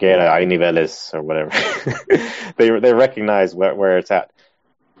like Higuera, hay niveles or whatever. they recognize where it's at.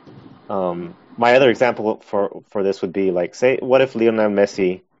 My other example for this would be like, say, what if Lionel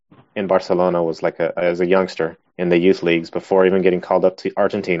Messi in Barcelona was like as a youngster in the youth leagues before even getting called up to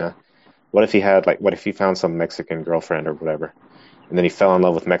Argentina? What if he found some Mexican girlfriend or whatever, and then he fell in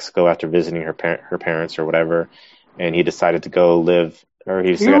love with Mexico after visiting her parents or whatever, and he decided to go live. Or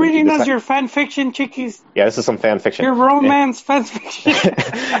You're reading us your fan fiction, chickies. Yeah, this is some fan fiction. Your romance fan fiction.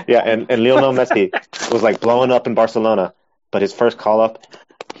 Yeah, and Lionel Messi was like blowing up in Barcelona, but his first call up,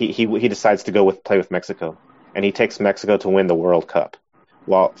 he decides to play with Mexico, and he takes Mexico to win the World Cup,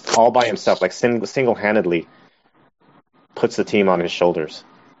 while all by himself, like single-handedly, puts the team on his shoulders.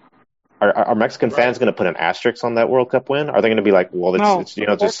 Are Mexican fans going to put an asterisk on that World Cup win? Are they going to be like, well, it's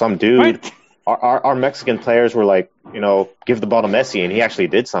just some dude? Right. Our Mexican players were like, give the ball to Messi, and he actually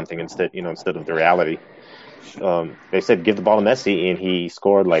did something instead of the reality. they said give the ball to Messi, and he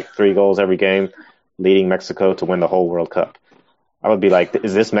scored like 3 goals every game, leading Mexico to win the whole World Cup. I would be like,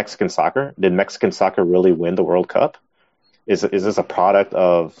 is this Mexican soccer? Did Mexican soccer really win the World Cup? Is this a product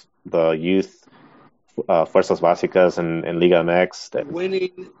of the youth Fuerzas Básicas and LIgaMX? That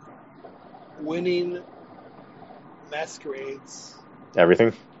winning masquerades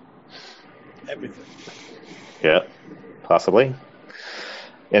everything? Everything. Yeah, possibly.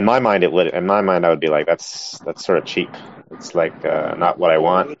 In my mind, it would. In my mind, I would be like, that's sort of cheap. It's like not what I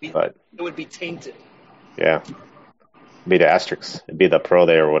want, but it would be tainted. Yeah, it'd be the asterisks. It'd be the pro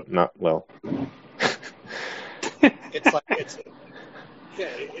there or what? Not well.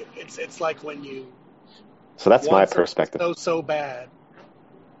 It's like when you. So that's my perspective. So bad,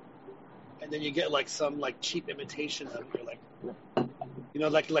 and then you get like some like cheap imitation of it. You're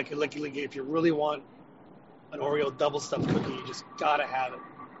like, like if you really want an Oreo double stuffed cookie, you just gotta have it.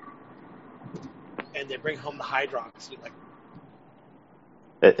 And they bring home the Hydrox. You're like,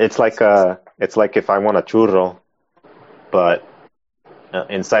 it's like if I want a churro, but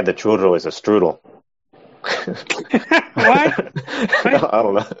inside the churro is a strudel. What?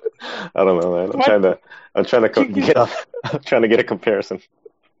 I don't know, man. I'm trying to get a comparison.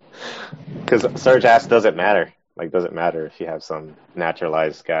 Because Serge asked, does it matter? Like, does it matter if you have some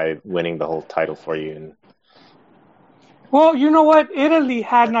naturalized guy winning the whole title for you? And well, you know what? Italy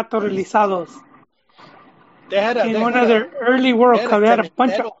had Naturalizados. They had one of their early World Cup. They had a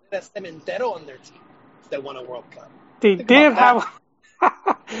bunch of Cementero on their team that won a World Cup. They did have.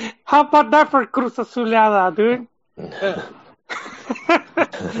 How about that for Cruz Azuleada, dude?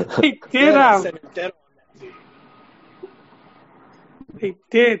 They did have. They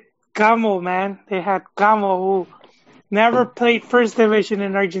did. Gamo, man. They had Gamo, who never played first division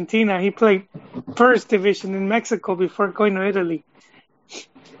in Argentina. He played first division in Mexico before going to Italy.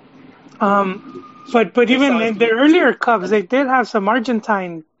 But even in the earlier cups, they did have some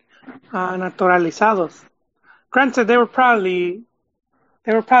Argentine naturalizados. Granted, they were probably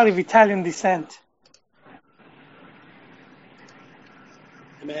of Italian descent.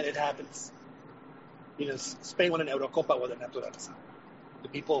 Man, it happens. Spain won an Eurocopa with a naturalizado. The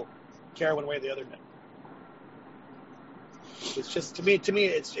people care one way or the other now. It's just to me,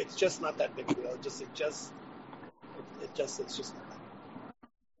 it's just not that big a deal. It's just not that.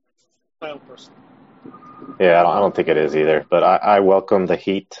 My own personal. Yeah, I don't think it is either. But I welcome the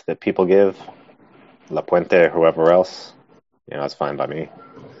heat that people give Lapuente or whoever else. It's fine by me.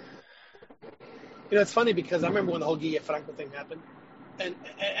 It's funny because I remember when the whole Guille Franco thing happened,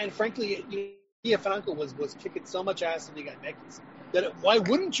 and frankly, Guille Franco was kicking so much ass in LIgaMX that why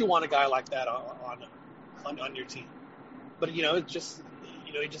wouldn't you want a guy like that on your team? But it just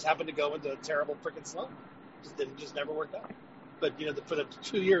he just happened to go into a terrible freaking slump. Just never worked out. But for the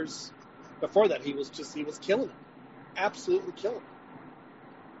 2 years before that, he was killing it, absolutely killing it.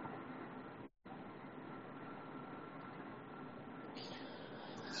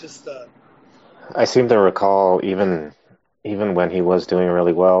 It's just. I seem to recall even when he was doing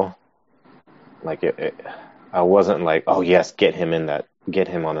really well, like I wasn't like, oh yes, get him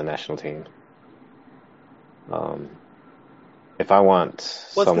on the national team. If I want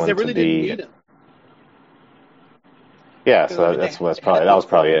someone they really to be, didn't need him. Yeah, so that was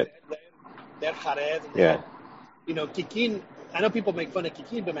probably it. They had Jared. Yeah. Kikín. I know people make fun of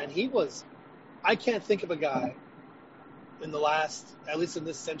Kikín, but man, I can't think of a guy in the last, at least in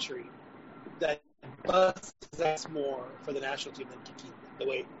this century, that busts ass more for the national team than Kikín. The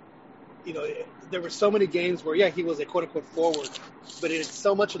way, there were so many games where, he was a quote-unquote forward, but it's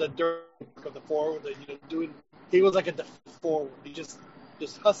so much of the dirt of the forward that, he was like a forward. He just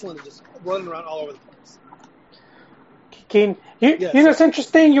hustling and just running around all over the place. Kikín. It's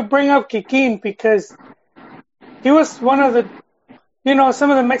interesting you bring up Kikín because he was one of the, some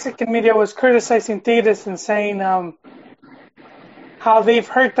of the Mexican media was criticizing Tigres and saying how they've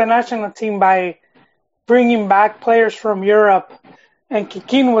hurt the national team by bringing back players from Europe, and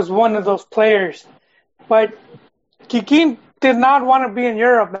Kikín was one of those players. But Kikín did not want to be in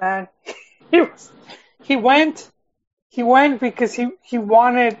Europe, man. He went because he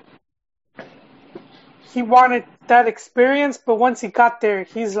wanted that experience, but once he got there,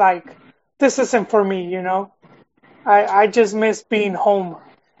 he's like, this isn't for me, I just miss being home,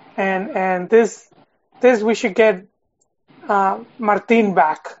 and this we should get Martin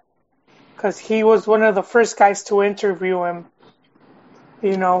back, because he was one of the first guys to interview him,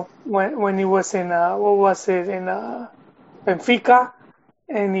 when he was in Benfica,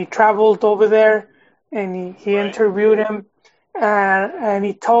 and he traveled over there, and he interviewed him, and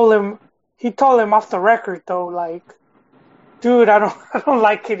he told him off the record though, like, dude, I don't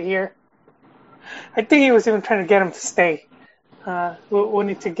like it here. I think he was even trying to get him to stay. We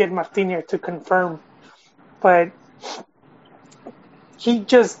need to get Martinez to confirm, but he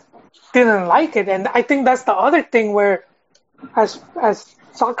just didn't like it, and I think that's the other thing where, as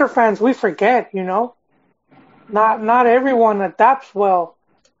soccer fans, we forget. Not everyone adapts well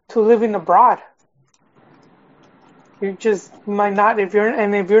to living abroad. You just might not if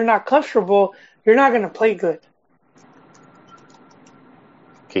you're not comfortable, you're not gonna play good.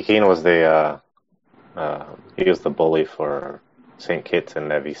 Kikín was he was the bully for St. Kitts and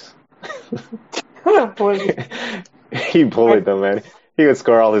Nevis. He bullied them, man. He would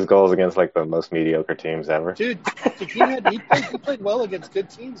score all his goals against like the most mediocre teams ever. Dude, Kikín he played well against good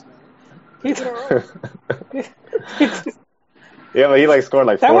teams, man. He did all right. Yeah, but he like scored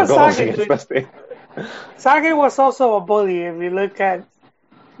like 4 goals against those teams. Sage was also a bully if you look at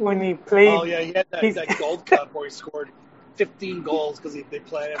when he played. Oh yeah, he had that Gold Cup where he scored 15 goals because they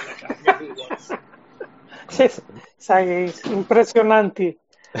played him. Like, I forget who it was. Sage is impresionante.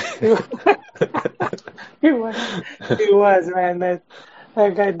 He was, man. That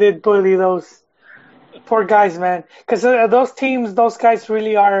guy did bully those poor guys, man. Because those teams, those guys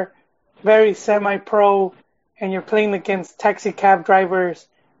really are very semi-pro, and you're playing against taxi cab drivers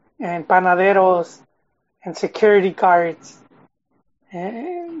and panaderos and security guards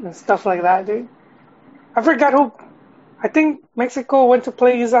and stuff like that, dude. I forgot who. I think Mexico went to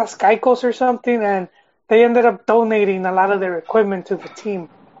play Islas Caicos or something, and they ended up donating a lot of their equipment to the team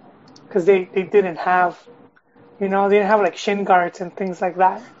because they didn't have, they didn't have like shin guards and things like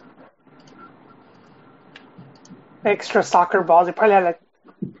that. Extra soccer balls. They probably had like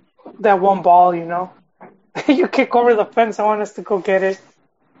that one ball, You kick over the fence. I want us to go get it.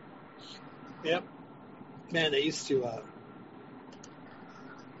 Yep. Man, they used to. I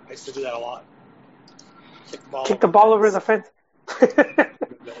used to do that a lot. Kick the ball over the fence.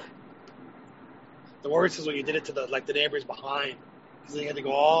 The worst is when you did it to the neighbors behind, because they had to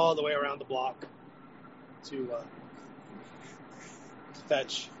go all the way around the block to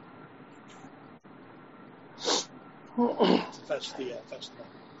fetch the ball.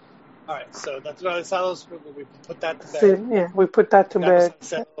 All right, so Naturalizados, we put that to bed. Yeah, we put that to bed.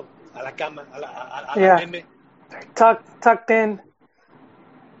 Salcedo, a la cama, a la Yeah. meme. Tucked in.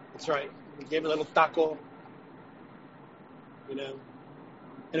 That's right. We gave him a little taco.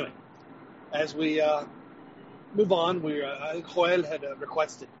 Anyway, as we move on, Joel had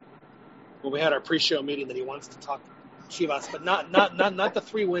requested when we had our pre-show meeting that he wants to talk Chivas, but not the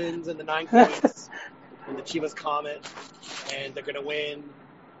 3 wins and the 9 points and the Chivas Comet and they're gonna win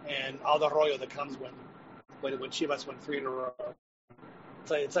and all the rollo that comes when Chivas win 3 in a row.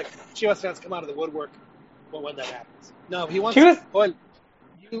 It's like Chivas fans come out of the woodwork when that happens. No, he wants Joel.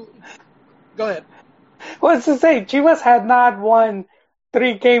 You go ahead. What's to say? Chivas had not won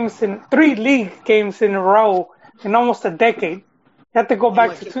 3 league games in a row in almost a decade. You have to go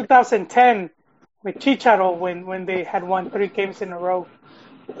back to 2010 with Chicharo when they had won 3 games in a row.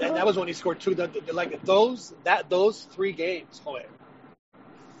 And that was when he scored 2. Those 3 games, Joel,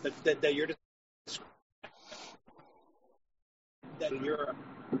 that you're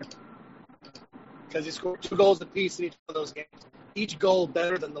because he scored 2 goals apiece in each of those games. Each goal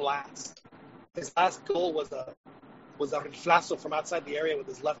better than the last. His last goal was a reflazo from outside the area with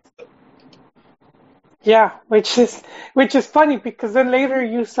his left foot. Yeah, which is funny because then later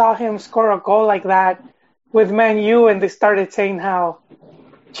you saw him score a goal like that with Man U, and they started saying how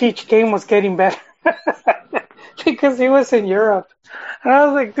each game was getting better because he was in Europe. And I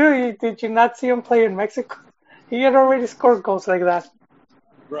was like, dude, did you not see him play in Mexico? He had already scored goals like that.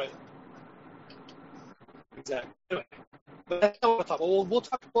 Right. Exactly. Anyway, but that's not what we'll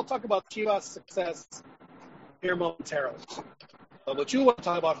talk. We'll talk about Chivas' success here momentarily. But what you want to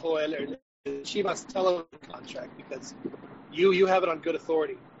talk about, Joel, is the Chivas television contract, because you have it on good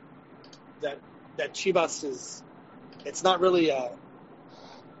authority that Chivas is. It's not really a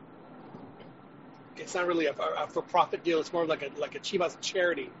for-profit deal. It's more like a Chivas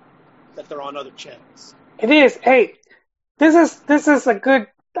charity that they're on other channels. It is. Hey, this is a good.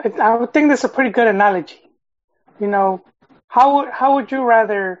 I would think this is a pretty good analogy. How would you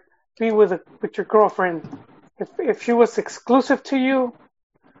rather be with your girlfriend if she was exclusive to you,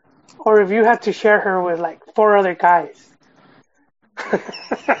 or if you had to share her with like 4 other guys?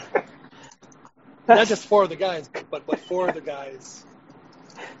 Not just 4 other guys, but 4 other guys.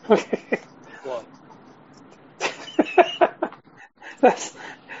 Okay. Well.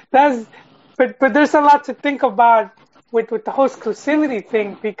 But there's a lot to think about with the whole exclusivity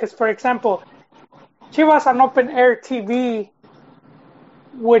thing, because, for example, Chivas on open air TV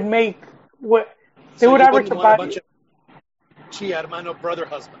would make what they would average about a bunch of Chi Hermano brother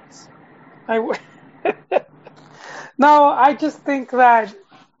husbands. No, I just think that,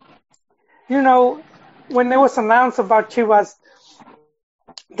 when it was announced about Chivas,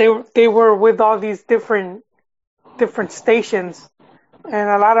 they were with all these different stations, and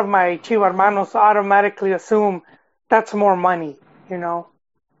a lot of my Chiva hermanos automatically assume that's more money,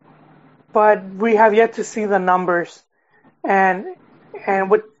 But we have yet to see the numbers, and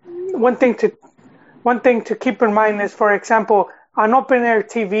what one thing to keep in mind is, for example, on open air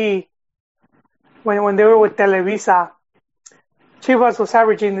TV, when they were with Televisa, Chivas was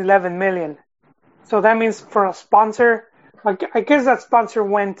averaging 11 million. So that means for a sponsor, I guess that sponsor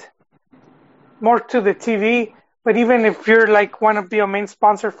went more to the TV. But even if you're like want to be a main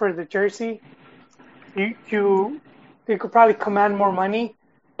sponsor for the jersey, you could probably command more money.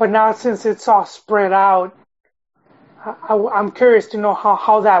 But now since it's all spread out, I'm curious to know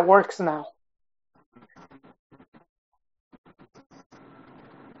how that works now.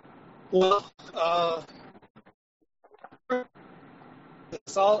 Well,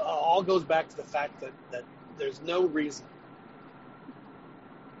 this all goes back to the fact that there's no reason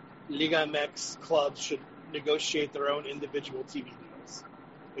LIgaMX clubs should negotiate their own individual TV deals.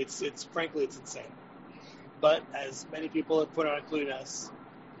 It's frankly insane. But as many people have put on, including us,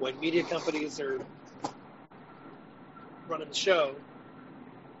 when media companies are running the show,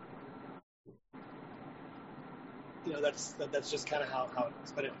 that's just kind of how it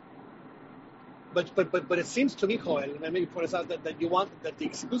is. But it seems to me, Joel, and maybe point us out that you want that the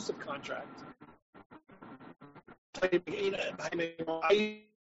exclusive contract.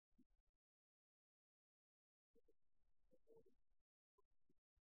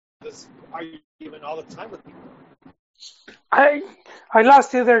 This argument all the time with people. I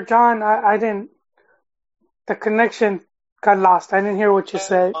lost you there, John. I didn't. The connection got lost. I didn't hear what you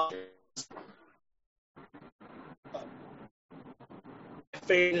said.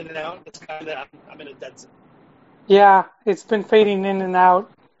 Fade in and out. It's kind of I'm in a dead zone. Yeah, it's been fading in and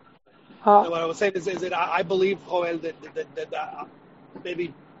out. What I was saying is that I believe, Joel, that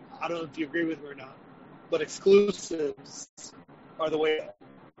maybe, I don't know if you agree with me or not, but exclusives are the way.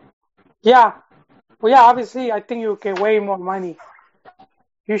 Yeah. Well, yeah, obviously, I think you get way more money.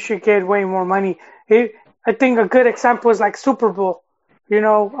 You should get way more money. I think a good example is like Super Bowl.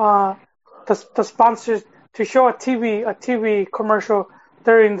 The sponsors, to show a TV commercial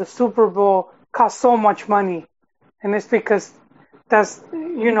during the Super Bowl costs so much money. And it's because that's,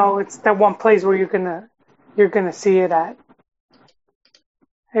 it's that one place where you're gonna see it at.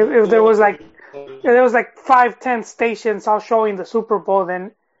 If there was like 5-10 stations all showing the Super Bowl,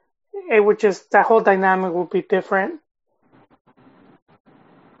 then it would that whole dynamic would be different.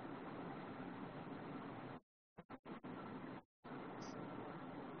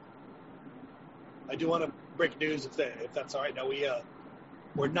 I do want to break news if that's all right. Now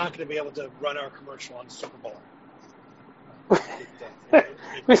we're not going to be able to run our commercial on Super Bowl.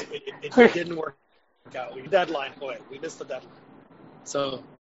 It didn't work out. Deadline. We missed the deadline. So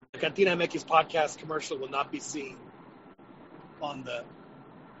the CantinaMX podcast commercial will not be seen in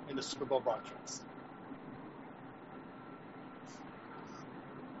the Super Bowl broadcast.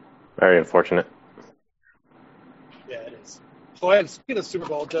 Very unfortunate. Yeah, it is. So, speaking of Super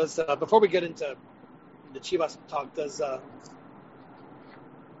Bowl, before we get into the Chivas talk, does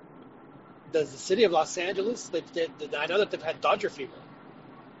the city of Los Angeles, I know that they've had Dodger fever.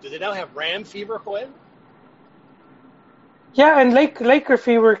 Do they now have Ram fever, Joel? Yeah, and Laker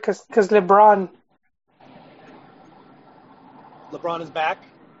fever because LeBron is back?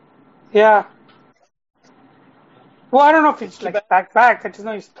 Yeah. Well, I don't know if he's like back. I just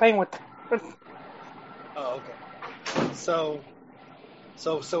know he's playing with them. Oh, okay. So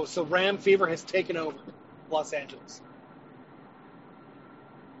Ram fever has taken over Los Angeles.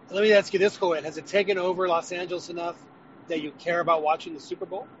 Let me ask you this, Joel. Has it taken over Los Angeles enough that you care about watching the Super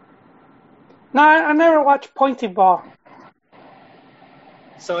Bowl? No, I never watched pointy ball.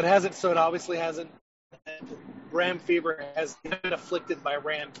 So it hasn't. So it obviously hasn't. Ram fever has been afflicted by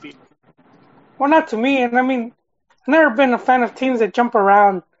Ram fever. Well, not to me. And I mean, I've never been a fan of teams that jump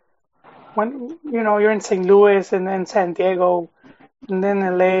around. When you're in St. Louis and then San Diego and then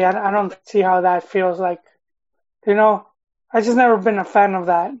LA, I don't see how that feels like. I just never been a fan of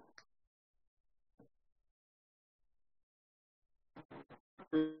that.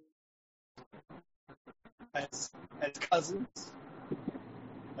 As cousins,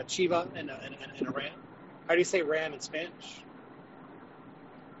 a Chiva and a Ram. How do you say Ram in Spanish?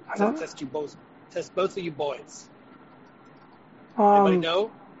 Test both of you boys. Anybody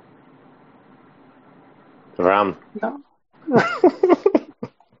know? Ram. No.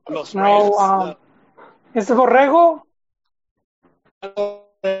 Los Rams. No. ¿Es Borrego?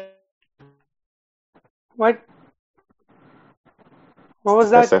 What? What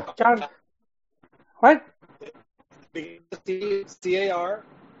was Yes, sir. that, John? What?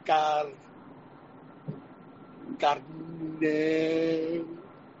 CAR,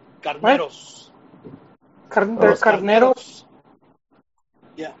 What? carneros. They're Los carneros?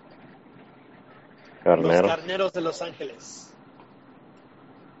 Yeah. Los Carnero. carneros de Los Angeles.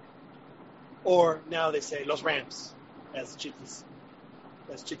 Or now they say Los Rams, as Chiquis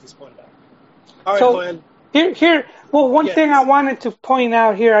pointed out. All right, So Joel. well, one Yes. thing I wanted to point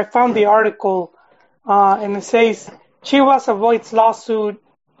out here, I found the article, and it says Chivas avoids lawsuit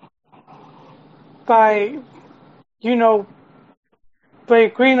by, by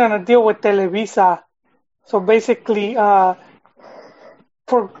agreeing on a deal with Televisa. So basically,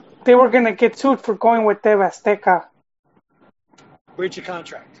 they were gonna get sued for going with TV Azteca. Breach of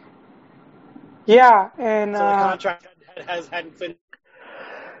contract. Yeah, and So the contract hadn't finished.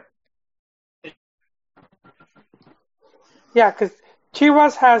 yeah, because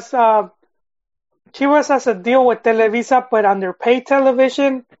Chivas has a deal with Televisa, but on their pay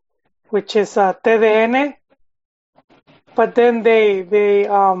television, which is TDN. But then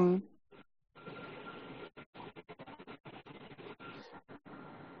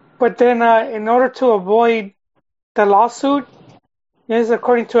in order to avoid the lawsuit, this is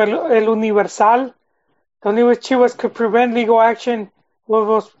according to El Universal, the only way Chivas could prevent legal action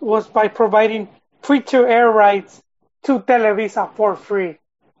was by providing free-to-air rights to Televisa for free.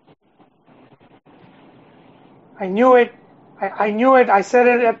 I knew it. I knew it. I said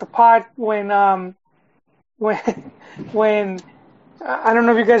it at the pod when I don't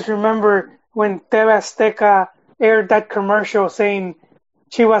know if you guys remember when TV Azteca aired that commercial saying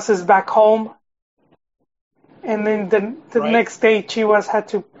Chivas is back home, and then the Right. next day Chivas had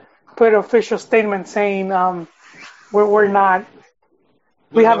to put an official statement saying we're not,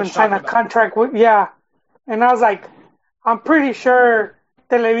 we haven't signed a contract with, and I was like, I'm pretty sure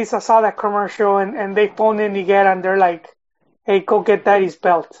Televisa saw that commercial and they phoned in Higuera and they're like, hey, go get Daddy's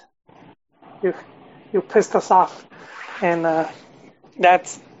belt. You pissed us off. And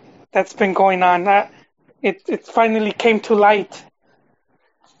that's been going on. It finally came to light.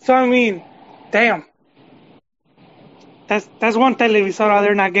 So I mean, damn. That's one televisora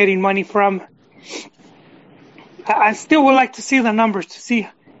they're not getting money from. I still would like to see the numbers to see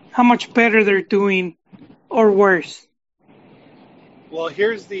how much better they're doing or worse. Well,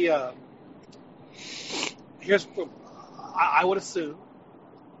 I would assume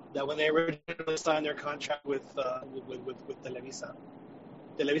that when they originally signed their contract with Televisa,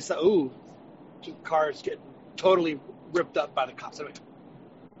 cars get totally ripped up by the cops. Anyway,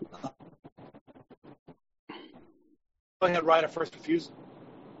 they had right of first refusal.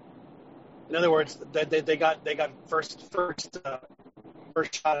 In other words, they got first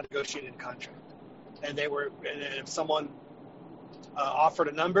shot at negotiating a contract, and if someone offered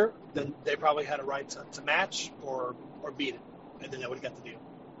a number, then they probably had a right to match or beat it, and then they would have got the deal.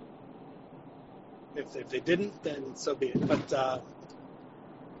 If they didn't, then so be it. But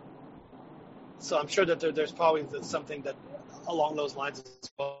so I'm sure that there's probably something that along those lines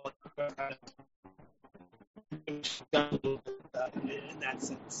as well, in that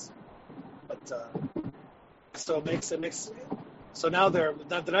sense. But so it makes. So now they're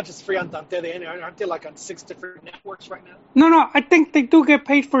not just free on TDN, aren't they like on 6 different networks right now? No, I think they do get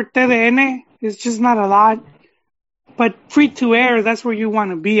paid for TDN. It's just not a lot. But free to air, that's where you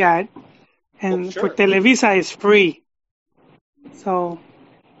want to be at. And sure. For Televisa, it's free. So,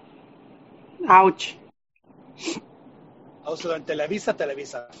 ouch. Also, on Televisa.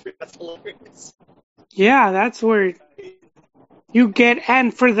 That's hilarious. Yeah, that's where you get.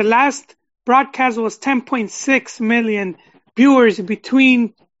 And for the last broadcast was 10.6 million viewers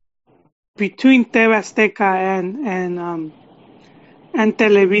between TV Azteca and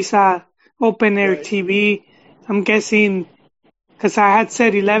Televisa Open Air Right. TV. I'm guessing because I had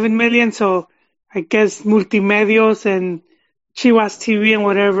said 11 million, so I guess Multimedios and Chivas TV and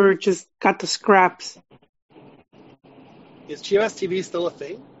whatever just got the scraps. Is Chivas TV still a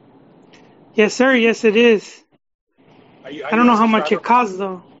thing? Yes, sir. Yes, it is. Are you I don't know how much it costs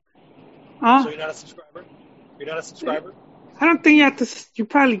though. So you're not a subscriber? You're not a subscriber? I don't think you have to. You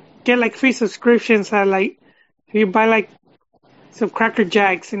probably get like free subscriptions at like you buy like some Cracker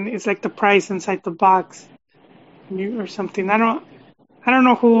Jacks and it's like the price inside the box, or something. I don't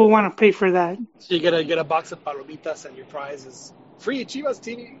know who will want to pay for that. So you get a box of palomitas and your prize is free Chivas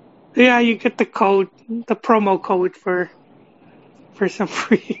TV. Yeah, you get the code, the promo code for some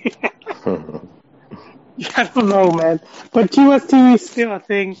free. I don't know, man. But Chivas TV is still a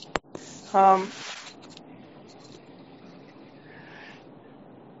thing.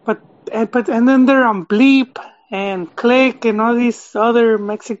 and then they're on Bleep and Click and all these other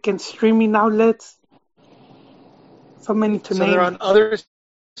Mexican streaming outlets. So many to name. So they're on other,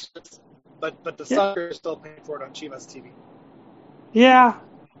 but the Yeah. soccer is still paying for it on Chivas TV. Yeah.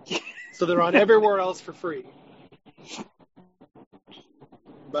 So they're on everywhere else for free.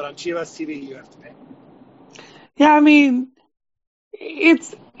 But on Chivas TV, you have to pay. Yeah, I mean,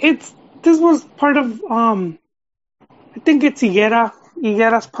 it's this was part of I think it's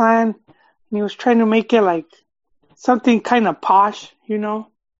Higuera's plan. And he was trying to make it like something kind of posh, you know.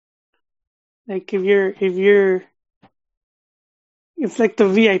 Like if you're it's like the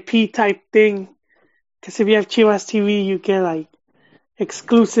VIP type thing. Because if you have Chivas TV, you get like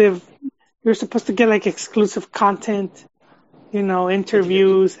exclusive. You're supposed to get like exclusive content, you know,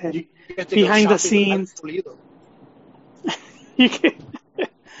 interviews and You get to behind go the shopping with scenes. Toledo. You can,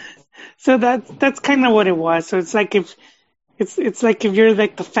 so that's kind of what it was. So it's like if you're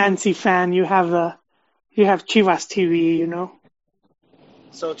like the fancy fan, you have Chivas TV, you know.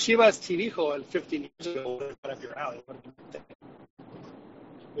 So Chivas TV, Joel, 15 years ago, would have been up your alley. Would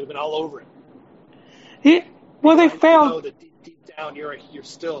have been all over it. Yeah. Well, they I failed. know that deep down, you're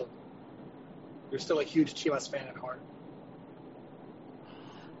still a huge Chivas fan at heart.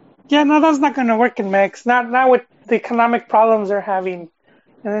 Yeah, no, that's not going to work in Mex. Not with the economic problems they're having,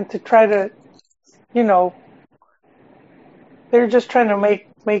 and then to try to, you know, they're just trying to make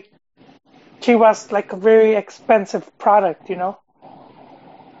Chivas like a very expensive product, you know.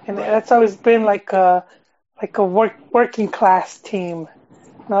 And that's always been like a working class team.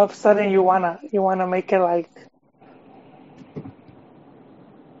 And all of a sudden, you wanna make it like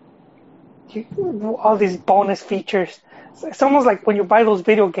all these bonus features. It's almost like when you buy those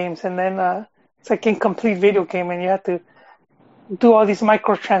video games and then it's like incomplete video game and you have to do all these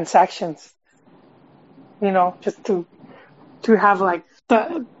microtransactions, you know, just to have like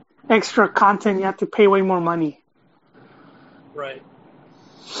the extra content. You have to pay way more money. Right.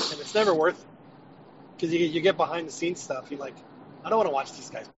 And it's never worth it. Because you get behind the scenes stuff. You're like, I don't want to watch these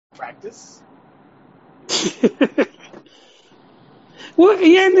guys practice. Well,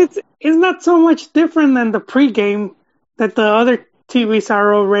 yeah, and it's not so much different than the pregame that the other TVs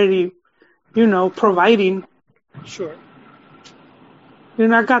are already, you know, providing. Sure. You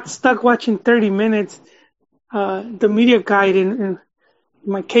know, I got stuck watching 30 minutes. The media guide in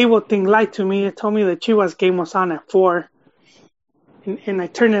my cable thing lied to me. It told me the Chivas game was on at 4. And I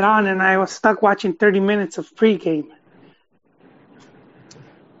turned it on and I was stuck watching 30 minutes of pregame.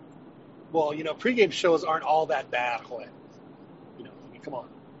 Well, you know, pregame shows aren't all that bad, Joel. You know, I mean, come on.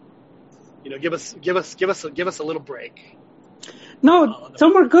 You know, give us a little break. No,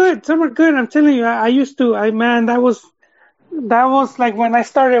 some are good. Some are good. I'm telling you, I used to. That was like when I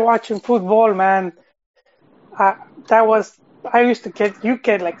started watching football, man. I used to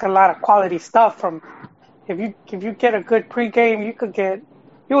get like a lot of quality stuff from. If you get a good pregame,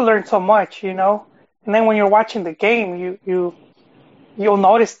 you'll learn so much, you know. And then when you're watching the game, you'll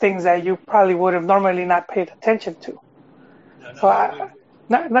notice things that you probably would have normally not paid attention to.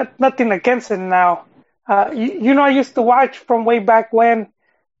 Nothing against it now. You know, I used to watch from way back when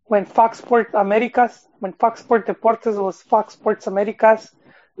Fox Sports Americas, when Fox Sports Deportes was Fox Sports Americas,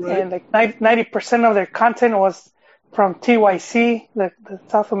 right. And like 90% of their content was from TYC, the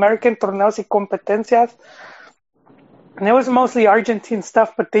South American Torneos y Competencias. And it was mostly Argentine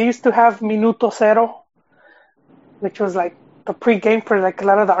stuff, but they used to have Minuto Cero, which was like the pre-game for like a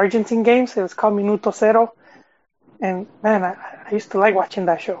lot of the Argentine games. It was called Minuto Cero. And man, I used to like watching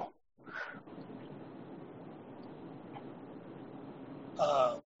that show.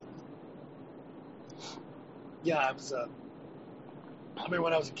 Yeah, I was. I remember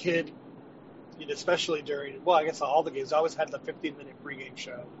when I was a kid, especially during, well, I guess all the games, I always had the 15-minute pregame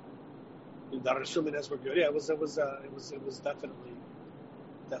show. The Naturalizados were good. Yeah, it was definitely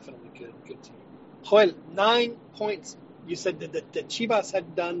good team. Joel, 9 points. You said that Chivas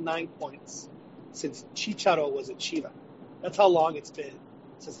had done 9 points since Chicharo was a Chiva. That's how long it's been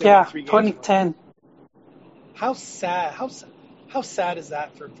since they won 3 games. 2010. How sad is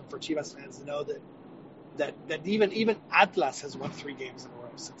that for Chivas fans to know that even Atlas has won 3 games in a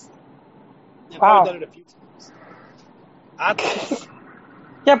row since then? They've probably done it a few times. Atlas.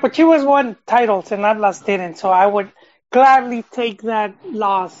 Yeah, but Chivas won titles and Atlas didn't, so I would gladly take that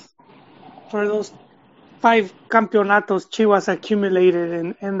loss for those 5 campeonatos Chivas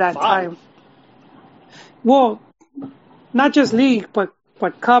accumulated in that 5? time. Well, not just league, but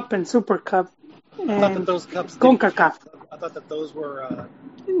Cup and Super Cup. And I thought that those cups CONCACAF. I thought that those were.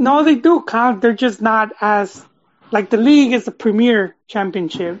 No, they do count. They're just not as like the league is the premier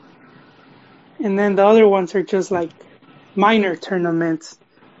championship, and then the other ones are just like minor tournaments.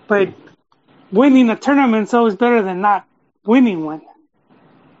 but winning a tournament's always better than not winning one.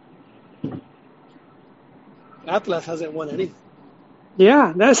 Atlas hasn't won anything.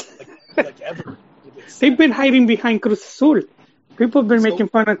 Yeah, that's like ever. They've been hiding behind Cruz Azul. People have been making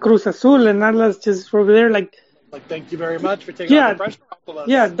fun of Cruz Azul, and Atlas just over there like, thank you very much for taking all the pressure off of us.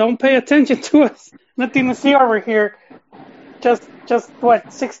 Yeah, don't pay attention to us. Nothing to see over here. Just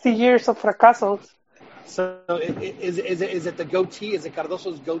what, 60 years of fracasos. So is it the goatee? Is it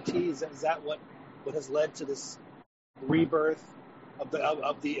Cardoso's goatee? Is that what has led to this rebirth of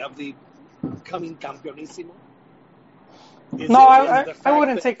the coming campeonísimo? I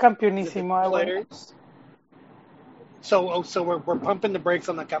wouldn't say campeonísimo. Players. So we're pumping the brakes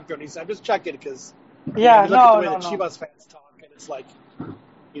on the campeonísimo. I'm just checking because you look at the way the Chivas fans talk, and it's like,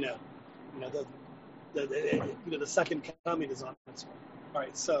 the second coming is on its way. All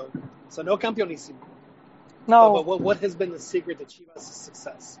right, so no campeonísimo. No. But what has been the secret to Chivas'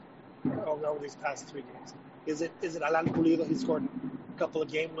 success over these past 3 games? Is it Alan Pulido? He scored a couple of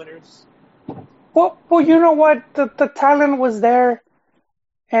game winners. Well, you know what? The talent was there,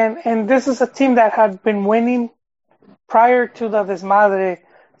 and this is a team that had been winning prior to the desmadre.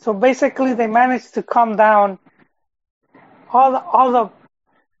 So basically, they managed to calm down all the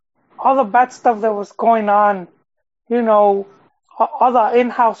bad stuff that was going on. All the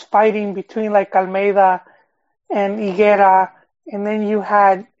in-house fighting between like Almeida and Higuera, and then you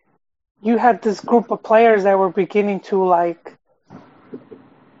had this group of players that were beginning to like.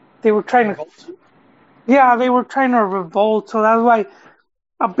 They were trying to. Yeah, they were trying to revolt. So that's why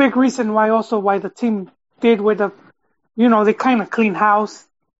a big reason why the team did with they kind of clean house.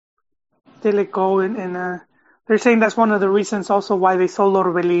 They let go and they're saying that's one of the reasons also why they sold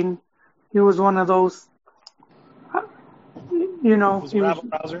Orbelin. He was one of those.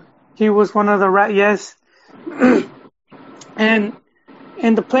 He was one of the yes. and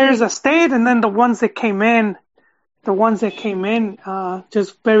the players that stayed, and then the ones that came in,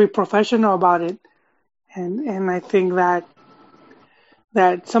 just very professional about it. And I think that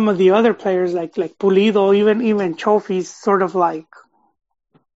some of the other players like Pulido, even Chofi's sort of like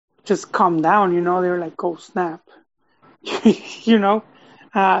just calm down, they were like, oh snap. So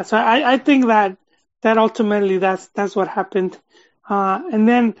I think that ultimately that's what happened. And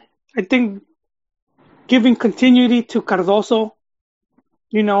then I think giving continuity to Cardoso,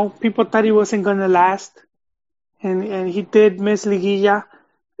 people thought he wasn't gonna last. And he did miss Liguilla.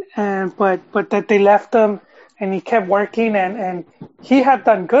 But that they left him and he kept working and he had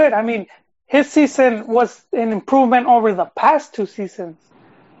done good. I mean, his season was an improvement over the past 2 seasons,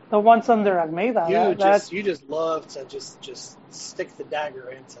 the ones under Almeida. You just love to just stick the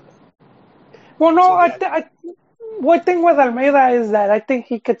dagger into it. Well, no, one thing with Almeida is that I think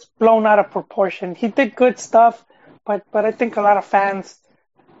he gets blown out of proportion. He did good stuff, but I think a lot of fans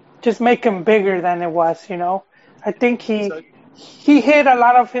just make him bigger than it was. I think he hit a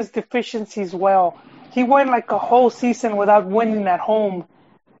lot of his deficiencies well. He went like a whole season without winning at home,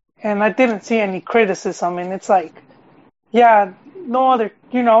 and I didn't see any criticism. And it's like, yeah, no other,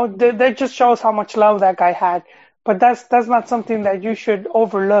 that just shows how much love that guy had. But that's not something that you should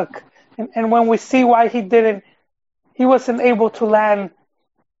overlook. And when we see why he wasn't able to land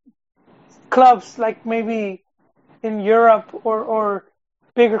clubs like maybe in Europe or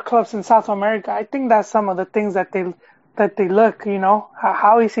bigger clubs in South America, I think that's some of the things that they look,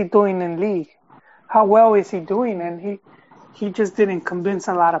 how is he doing in league? How well is he doing? And he just didn't convince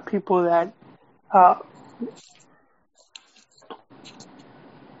a lot of people that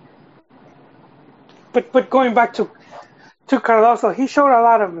but going back to Cardoso, he showed a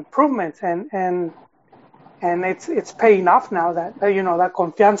lot of improvements and it's paying off now that that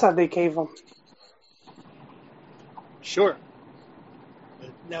confianza they gave him. Sure.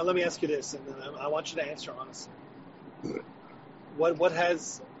 Now let me ask you this, and I want you to answer honestly. What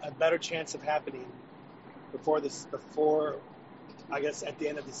has a better chance of happening before I guess at the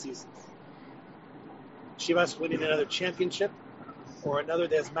end of the season? Chivas winning another championship or another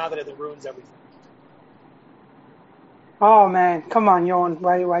desmadre that ruins everything? Oh man, come on, Yon,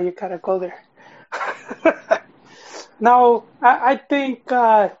 why you gotta go there? No, I think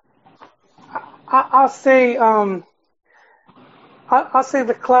I'll say I'll say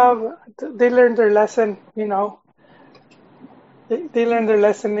the club, they learned their lesson, They learned their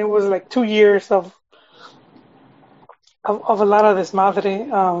lesson. It was like 2 years of a lot of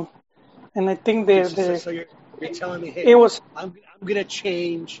desmadre, and I think So you're telling me, hey, I'm gonna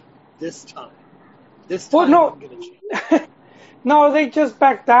change this time. I'm gonna change. No, they just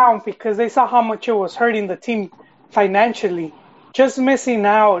backed down because they saw how much it was hurting the team financially. Just missing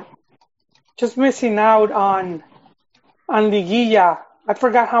out on Liguilla. I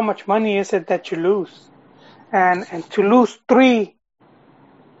forgot how much money is it that you lose, and to lose three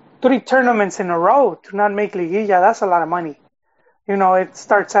tournaments in a row to not make Liguilla, that's a lot of money. It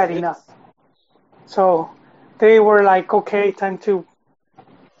starts adding up. So they were like, okay, time to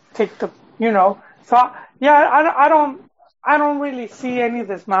take the, So yeah, I don't really see any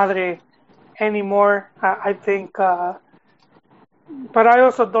desmadre anymore. I think, but I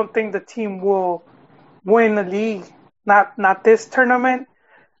also don't think the team will win the league. Not this tournament,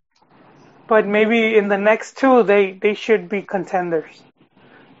 but maybe in the next two, they should be contenders.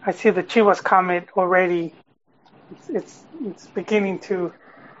 I see the Chivas Comet already. It's beginning to,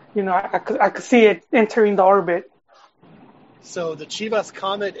 I could see it entering the orbit. So the Chivas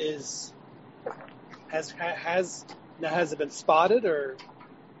Comet has it been spotted or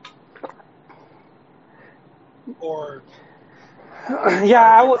yeah,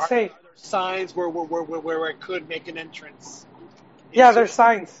 I would say are there signs where it could make an entrance? Yeah, there's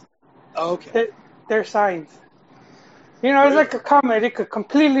signs. Oh, okay. There's signs. It's like a comet. It could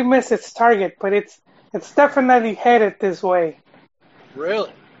completely miss its target, but it's definitely headed this way.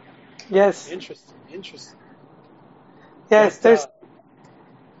 Really? Yes. Interesting. Yes, there's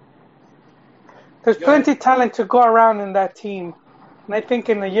plenty of talent to go around in that team. And I think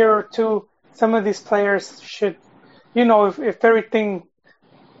in a year or two, some of these players should, if everything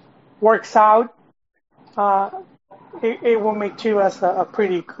works out, it will make Chivas a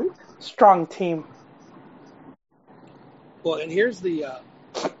pretty strong team. Well, and here's the,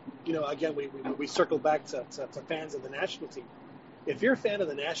 again, we circle back to fans of the national team. If you're a fan of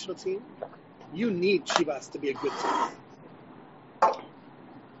the national team, you need Chivas to be a good team.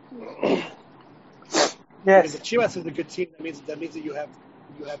 Yes. Because if Chivas is a good team, that means that you have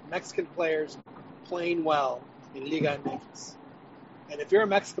Mexican players playing well in LIgaMX. And if you're a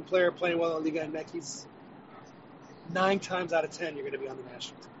Mexican player playing well in LIgaMX, 9 times out of 10 you're going to be on the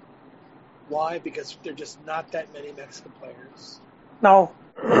national team. Why? Because there are just not that many Mexican players. No.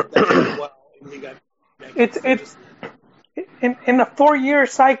 That play well in LIgaMX. It's in a 4-year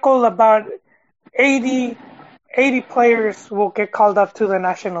cycle, about 80 players will get called up to the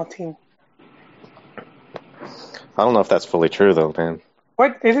national team. I don't know if that's fully true though, man.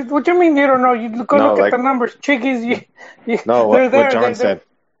 What is it? What do you mean you don't know? You go look at the numbers, Chickies. What John said.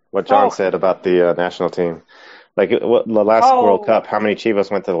 What John said about the national team. Like the last World Cup, how many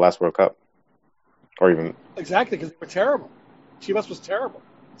Chivas went to the last World Cup? Or even exactly, because they were terrible. Chivas was terrible.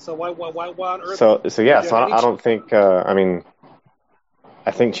 So why on earth? So yeah. So I don't think. I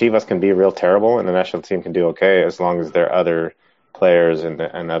think Chivas can be real terrible, and the national team can do okay as long as there are other players and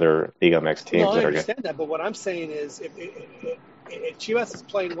other LIgaMX teams I that are understand that, but what I'm saying is, if Chivas is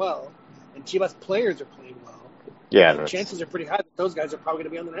playing well and Chivas players are playing well, the chances are pretty high that those guys are probably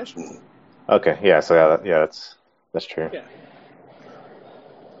going to be on the national team. Okay, yeah. So that's true. Yeah,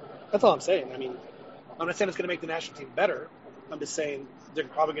 that's all I'm saying. I mean, I'm not saying it's going to make the national team better. I'm just saying they're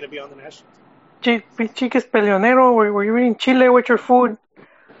probably going to be on the national team. Chiques Peleonero, were you eating chile with your food?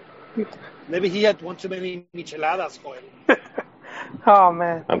 Maybe he had one too many micheladas for him. Oh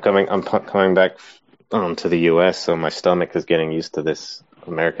man! I'm coming back to the U.S., so my stomach is getting used to this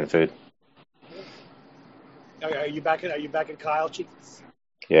American food. Are you back in Kyle, Chiques?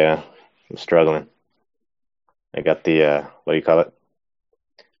 Yeah, I'm struggling. I got the what do you call it?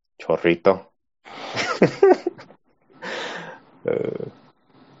 Chorrito. Well,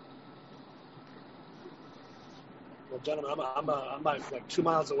 gentlemen, I'm like 2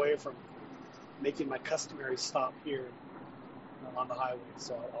 miles away from making my customary stop here on the highway.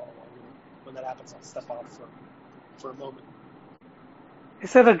 So when that happens, I'll step off for a moment.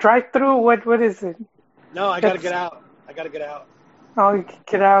 Is it a drive-through? What is it? No, I got to get out. Oh, you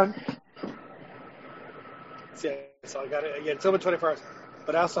get out. So I got to. Yeah, it's over 24 hours,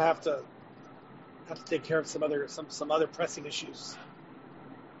 but I also have to take care of some other pressing issues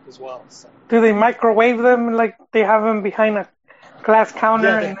as well. So. Do they microwave them like they have them behind a glass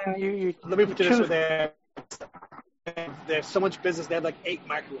counter, and then you let me put it this way: they have so much business. They have like 8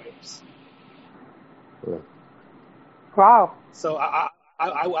 microwaves. Wow. So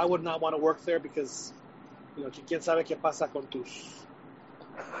I would not want to work there because quién sabe qué pasa con tus.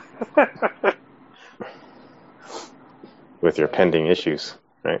 With your pending issues,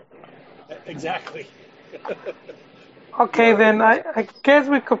 right? Exactly. Okay, then I guess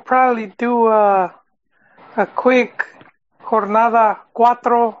we could probably do a quick Jornada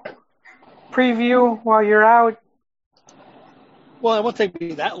 4 preview while you're out. Well, it won't take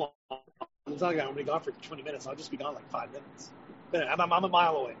me that long. It's not going to be gone for 20 minutes. I'll just be gone like 5 minutes. But I'm a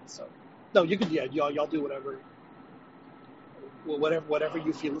mile away, so no, you can. Yeah, y'all do whatever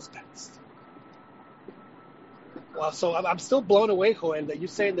you feel is best. Well, so I'm still blown away, Joel, that you're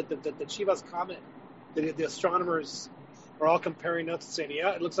saying that the Chivas comet, the astronomers are all comparing notes and saying,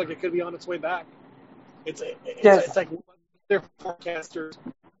 yeah, it looks like it could be on its way back. It's Yes. like their forecasters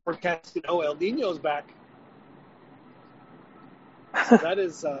forecast, El Nino's back. So that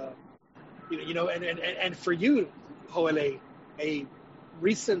is, and for you, Joel, a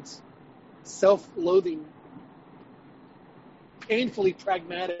recent self-loathing, painfully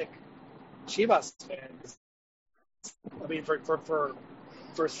pragmatic Chivas fan. I mean, for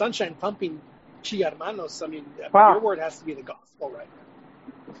sunshine pumping Chi Hermanos, Wow. your word has to be the gospel, right?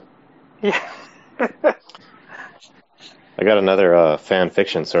 Yeah. I got another fan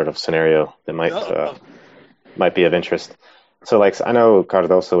fiction sort of scenario that might be of interest. So, like, I know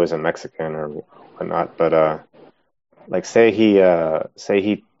Cardoso isn't Mexican or whatnot, but like, say he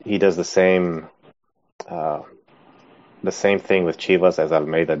does the same thing with Chivas as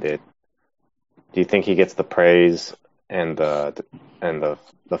Almeida did. Do you think he gets the praise and the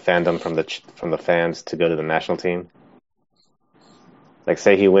fandom from the fans to go to the national team? Like,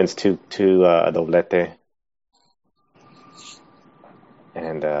 say he wins two doblete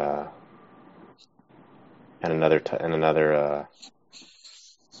and another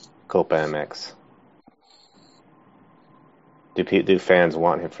Copa MX. Do fans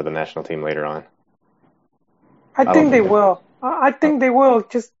want him for the national team later on? I think they will. I think they will.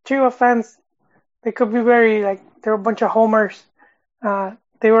 Just Chivas fans, they could be very, like, they're a bunch of homers.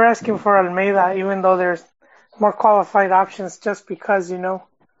 They were asking for Almeida, even though there's more qualified options, just because, I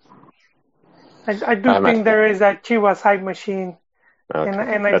do think there is that Chivas hype machine. Okay.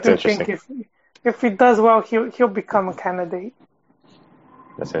 And I do think if he does well, he'll become a candidate.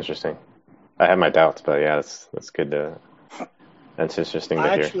 That's interesting. I have my doubts, but yeah, that's good to. That's interesting to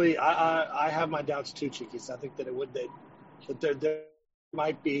hear. Actually, I have my doubts too, Chiquis. I think that that there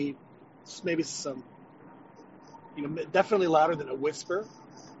might be maybe some, definitely louder than a whisper,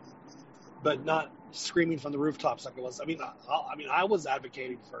 but not screaming from the rooftops like it was. I was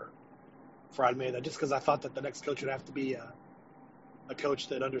advocating for Almeida just because I thought that the next coach would have to be a coach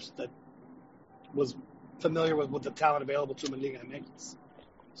that was familiar with the talent available to him in LIgaMX.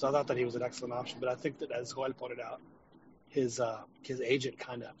 So I thought that he was an excellent option. But I think that, as Joel pointed out, his agent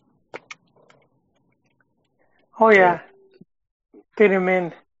kind of. Oh yeah, did him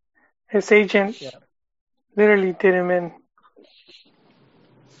in. His agent literally did him in.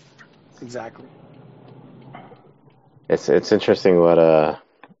 Exactly. It's interesting what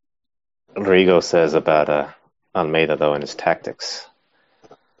Rigo says about Almeida though and his tactics.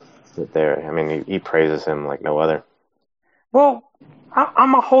 He praises him like no other. Well,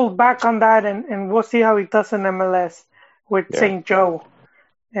 I'm gonna hold back on that, and we'll see how he does in MLS with St. Joe,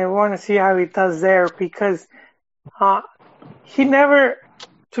 and we want to see how he does there because he never,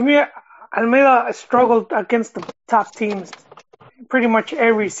 to me, Almeida struggled against the top teams pretty much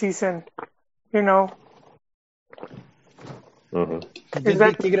every season, Mm-hmm. Did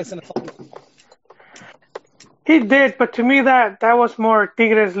beat Tigres in the final? He did, but to me that was more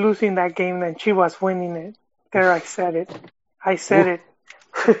Tigres losing that game than Chivas winning it. There, I said it.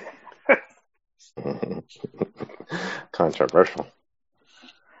 Controversial.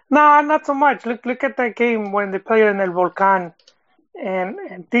 Nah, not so much. Look at that game when they played in El Volcán,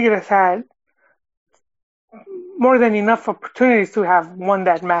 and Tigres had more than enough opportunities to have won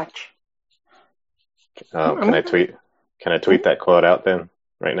that match. Can I tweet that quote out then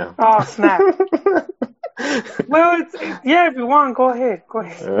right now? Oh snap! Well, if you want, go ahead.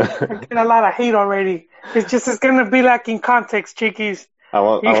 I get a lot of hate already. It's gonna be like in context, Chiquis. I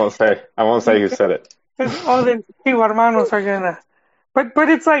won't say who said it. All the two hermanos are gonna. But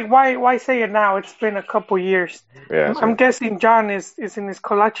it's like, why say it now? It's been a couple years. Yeah, I'm guessing John is in his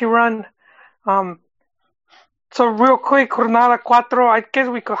Colachi run. So real quick, Jornada 4, I guess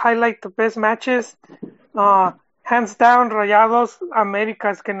we could highlight the best matches. Hands down, Rayados America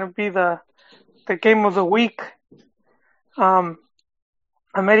is gonna be the game of the week.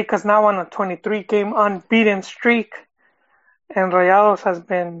 America's now on a 23-game unbeaten streak, and Rayados has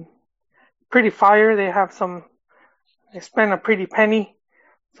been pretty fire. They spent a pretty penny,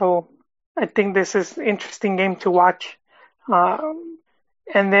 so I think this is an interesting game to watch. And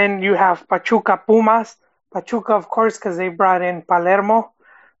then you have Pachuca Pumas. Pachuca, of course, because they brought in Palermo.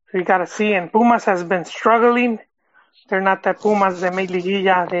 So you got to see, and Pumas has been struggling. They're not that Pumas de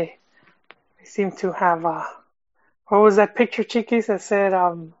Liguilla. They seem to have what was that picture, Chiquis, that said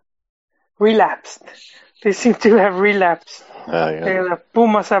relapsed? They seem to have relapsed. The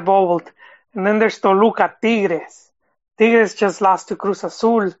Pumas have old. And then there's Toluca Tigres. Tigres just lost to Cruz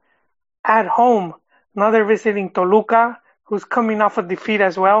Azul at home. Now they're visiting Toluca, who's coming off a defeat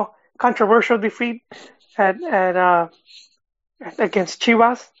as well. Controversial defeat. at against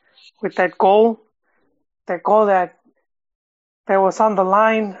Chivas with that goal that was on the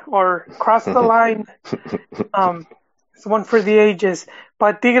line or crossed the line. It's one for the ages.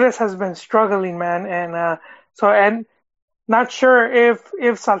 But Tigres has been struggling, man, and not sure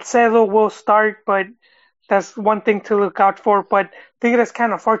if Salcedo will start, but that's one thing to look out for. But Tigres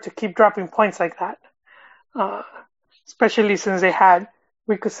can't afford to keep dropping points like that, especially since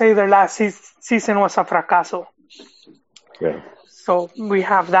we could say their last season was a fracaso. Yeah. So we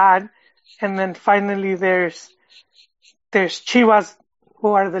have that, and then finally there's Chivas, who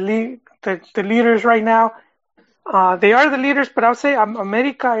are the leaders right now. They are the leaders, but I would say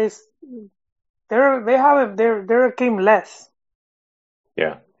America they're a game less.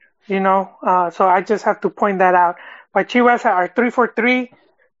 Yeah. So I just have to point that out. But Chivas are 3-3,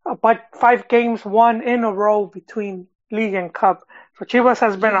 but 5 games won in a row between League and Cup. So Chivas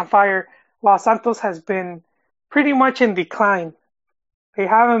has been on fire, while Santos has been pretty much in decline. They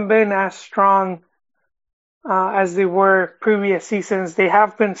haven't been as strong as they were previous seasons. They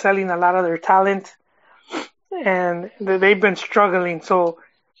have been selling a lot of their talent, and they've been struggling. So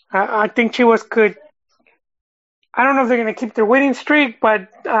I think Chivas could. I don't know if they're going to keep their winning streak, but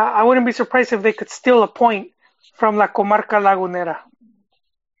I wouldn't be surprised if they could steal a point from La Comarca Lagunera.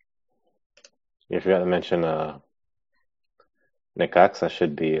 You forgot to mention Necaxa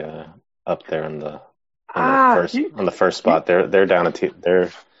should be up there on the first spot. They're down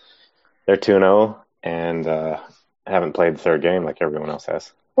they're 2-0 and haven't played the third game like everyone else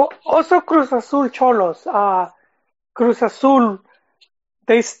has. Well, also Cruz Azul Cholos. Cruz Azul,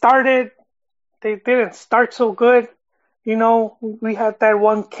 they didn't start so good. We had that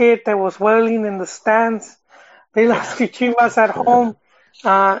one kid that was wailing in the stands. They lost to Chivas at home.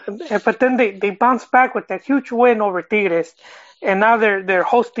 But then they bounced back with that huge win over Tigres. And now they're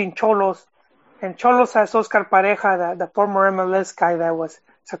hosting Cholos. And Cholos has Oscar Pareja, the former MLS guy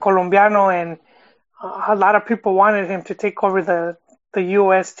it's a Colombiano, and a lot of people wanted him to take over the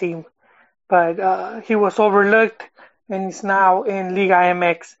U.S. team. But he was overlooked, and he's now in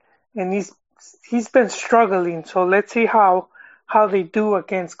LIgaMX. And he's been struggling. So let's see how they do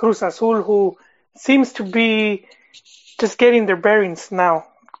against Cruz Azul, who seems to be just getting their bearings now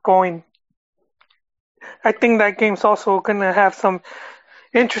going. I think that game's also going to have some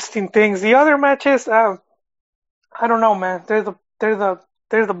interesting things. The other matches, I don't know, man. They're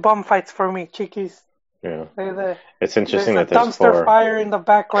the bum fights for me, Chiquis. Yeah. It's interesting that there's dumpster fire in the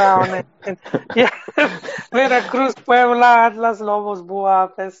background. and yeah, Veracruz, Puebla, Atlas, Lobos,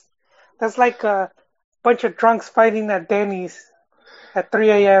 Buap. That's like a bunch of drunks fighting at Denny's at 3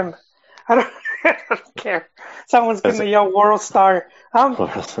 a.m. I don't care. Someone's going to yell World Star. I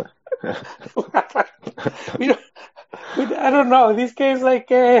don't know. These games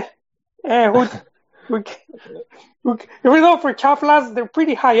even though for Chaplas, they're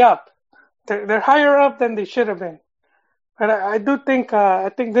pretty high up. They're higher up than they should have been. But I do think,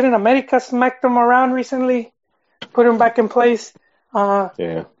 didn't America smack them around recently? Put them back in place?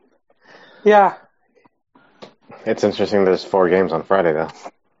 Yeah. Yeah. It's interesting there's 4 games on Friday, though.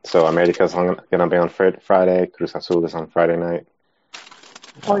 So America's going to be on Friday. Cruz Azul is on Friday night.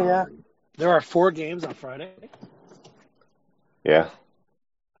 Oh, yeah. There are 4 games on Friday? Yeah.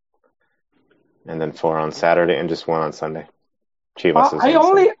 And then 4 on Saturday and just 1 on Sunday. Chivas is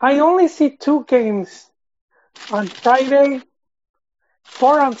I only see 2 games on Friday,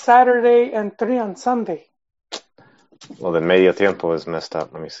 4 on Saturday, and 3 on Sunday. Well, the medio tiempo is messed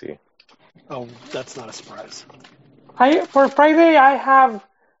up. Let me see. Oh, that's not a surprise. For Friday, I have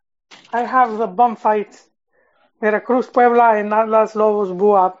the bum fights: Veracruz, Puebla, and Atlas, Lobos,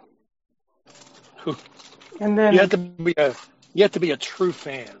 Buap. And then you have to be a true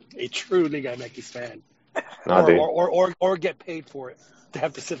fan, a true LIgaMX fan, or get paid for it to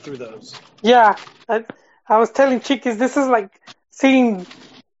have to sit through those. Yeah, I was telling Chiquis, this is like seeing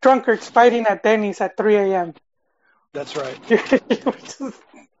drunkards fighting at Denny's at 3 a.m. That's right.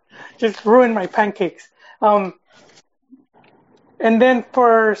 just ruined my pancakes. And then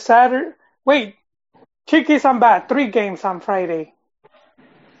for Saturday, wait, Chiquis, I'm bad. 3 games on Friday.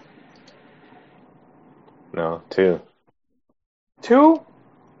 No, 2. 2?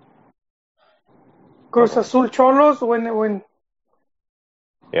 Cruz Azul Cholos when.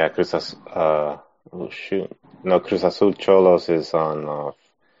 Yeah, Cruz Azul. Oh shoot! No, Cruz Azul Cholos is on.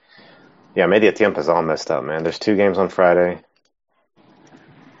 Yeah, media tiempo is all messed up, man. There's 2 games on Friday,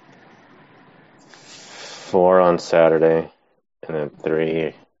 4 on Saturday, and then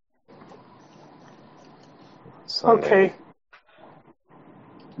 3 Sunday. Okay.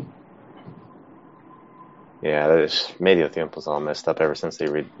 Yeah, Yeah, medio tiempo's all messed up ever since they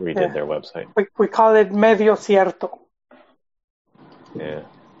redid their website. We call it medio cierto. Yeah.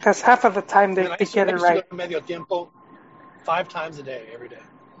 Because half of the time they get it right. I used to go to medio tiempo 5 times a day, every day.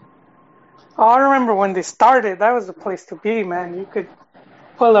 Oh, I remember when they started. That was the place to be, man. You could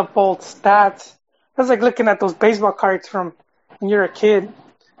pull up old stats. It was like looking at those baseball cards from when you're a kid.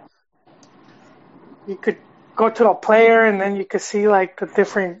 You could go to a player and then you could see like the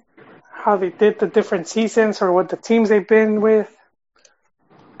different, how they did the different seasons or what the teams they've been with.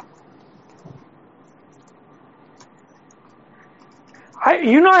 I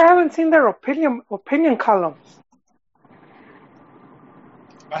haven't seen their opinion columns.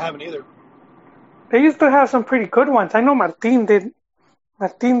 I haven't either. They used to have some pretty good ones. I know Martin did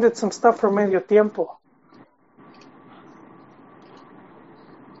some stuff for Medio Tiempo.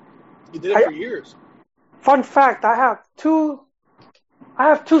 He did it for years. Fun fact, I have two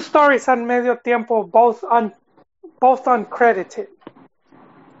stories on Medio Tiempo, both uncredited.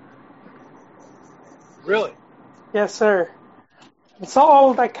 Really? Yes, sir. I'm so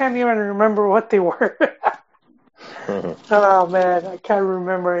old I can't even remember what they were. Oh man, I can't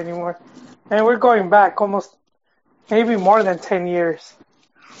remember anymore. And we're going back almost maybe more than 10 years.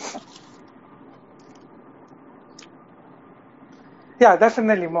 Yeah,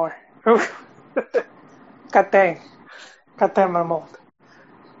 definitely more. God dang my mold.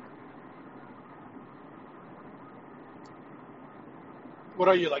 What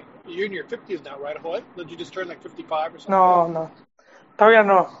are you, like, you're in your 50s now, right, Ahoy? Did you just turn like 55 or something? No. Todavía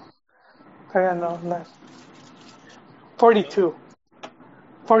no. Not. 42.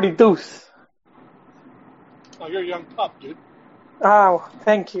 42. Oh, you're a young pup, dude. Oh,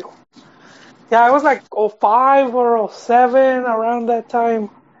 thank you. Yeah, I was like 05 or 07 around that time.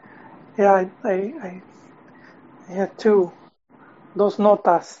 Yeah, I had dos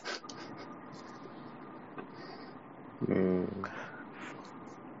notas.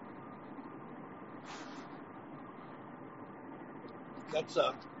 That's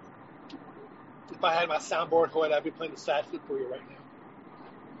if I had my soundboard, Hoyt, I'd be playing the sad flute for you right now.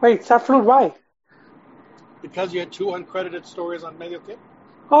 Wait, sad flute, why? Because you had 2 uncredited stories on Medio Tiempo.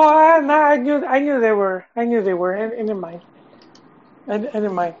 Oh, I knew they were. I didn't mind. I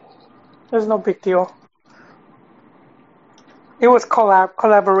didn't mind. There's no big deal. It was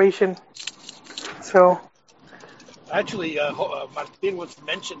collaboration. So. Actually, Martin once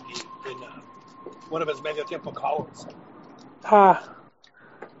mentioned me in one of his Medio Tiempo columns.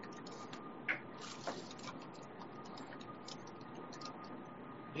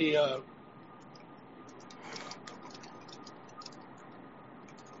 He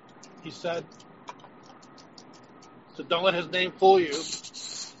said, so don't let his name fool you.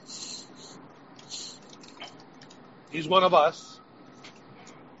 He's one of us.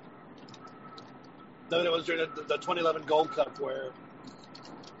 Then it was during the 2011 Gold Cup where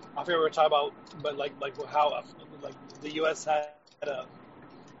I forget we were talking about, but like how like the U.S. had a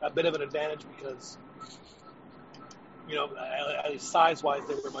bit of an advantage because, you know, at least size-wise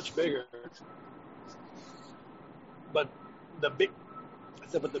they were much bigger. But the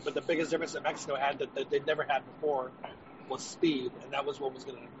biggest difference that Mexico had that they'd never had before was speed, and that was what was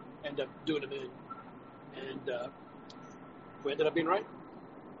going to end up doing them in. And we ended up being right.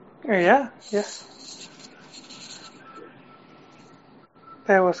 Yeah.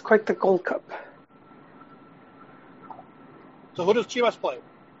 That was quite the Gold Cup. So who does Chivas play?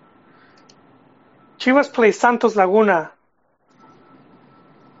 Chivas plays Santos Laguna.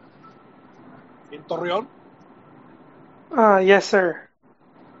 In Torreon? Yes, sir.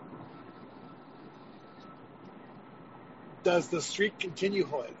 Does the streak continue,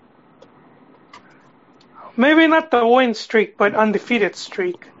 Hoy? Maybe not the win streak, but undefeated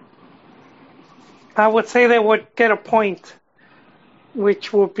streak. I would say they would get a point,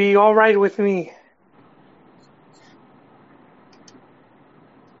 which would be all right with me.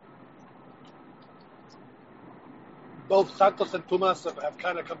 Both Santos and Pumas have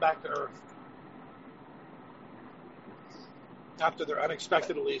kind of come back to earth after their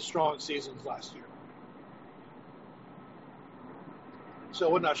unexpectedly strong seasons last year. So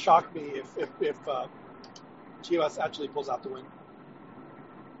it would not shock me if Chivas actually pulls out the win.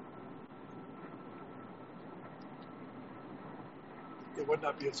 It would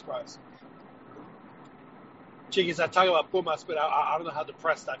not be a surprise. Chiquis, I talk about Pumas, but I don't know how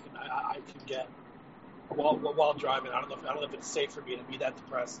depressed I can get while driving. I don't know if it's safe for me to be that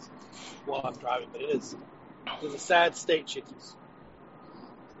depressed while I'm driving, but it is. It's a sad state, Chiquis.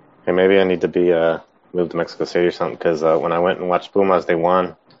 Hey, maybe I need to be moved to Mexico City or something, because when I went and watched Pumas, they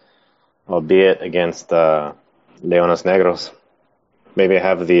won, albeit against Leones Negros. Maybe I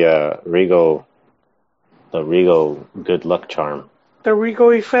have the Rigo the Regal good luck charm. The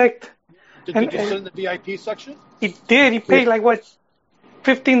Rigo effect. Did you sit in the VIP section? He did. He paid like what,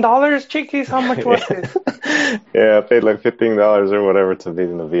 $15, Chickies? How much was it? Yeah, I paid like $15 or whatever to be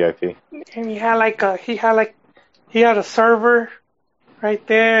in the VIP. And he had a server right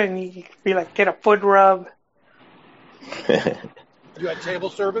there, and he could be like, get a foot rub. You had table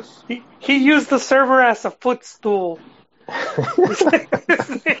service? He used the server as a footstool.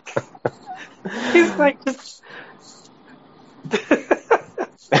 He's like just.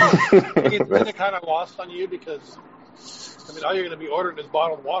 Is it kind of lost on you because, I mean, all you're going to be ordering is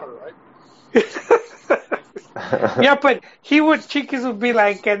bottled water, right? Yeah, but Chiquis would be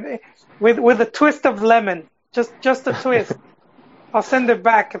like, with a twist of lemon, just a twist. I'll send it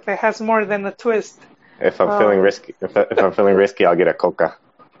back if it has more than a twist. If I'm feeling risky, if I'm feeling risky, I'll get a Coca.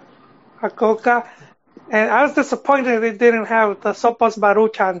 A Coca, and I was disappointed they didn't have the sopas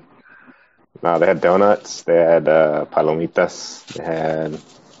Maruchan. No, they had donuts. They had palomitas. They had.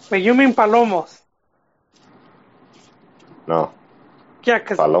 Wait, you mean palomos? No. Yeah,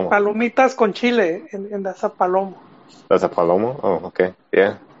 because palomitas con chile, and that's a palomo. That's a palomo? Oh, okay.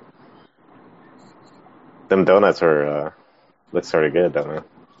 Yeah. Them donuts are look sort of good, though, man.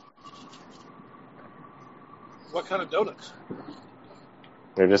 What kind of donuts?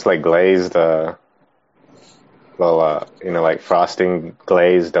 They're just like glazed, like frosting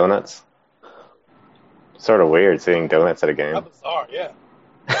glazed donuts. Sort of weird seeing donuts at a game. How bizarre, yeah.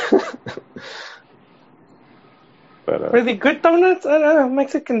 But, were they good donuts? I don't know.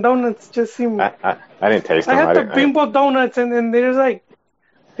 Mexican donuts just seem. I didn't taste them. I had the Bimbo donuts, and they're like,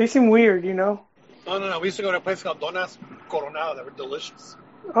 they seem weird, you know. No. We used to go to a place called Donas Coronado. They were delicious.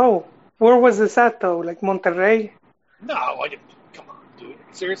 Oh, where was this at though? Like Monterrey? No, come on, dude.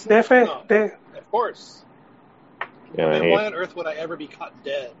 Seriously? No. Of course. Yeah, man, why on earth would I ever be caught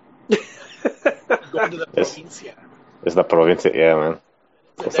dead? Going to the provincia. It's the provincia, yeah, man.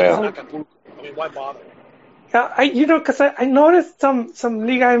 I mean, why bother? Yeah, because I noticed some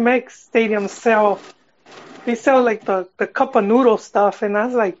LIgaMX stadiums they sell like the cup of noodle stuff, and I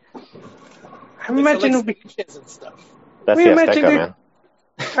was like, I imagine it would be. And stuff. That's the Azteca, man.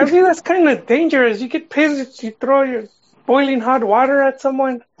 I feel that's kind of dangerous. You get pissed, you throw your boiling hot water at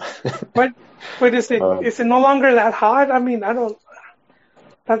someone. But is it no longer that hot? I mean, I don't.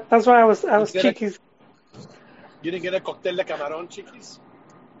 That's why I was Chiquis. You didn't get a cóctel de camarón, Chiquis?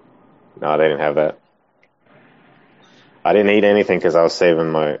 No, they didn't have that. I didn't eat anything because I was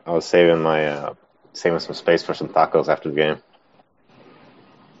saving some space for some tacos after the game.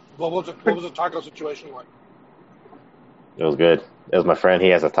 What was the taco situation like? It was good. It was my friend. He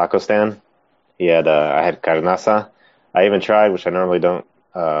has a taco stand. I had carnaza. I even tried, which I normally don't.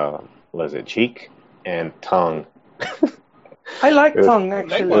 Cheek and tongue. I like tongue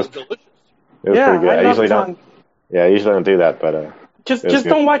actually. It was delicious. It was pretty good. I usually tongue. Yeah, I usually don't do that, but just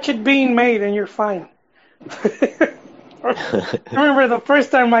don't watch it being made, and you're fine. I remember the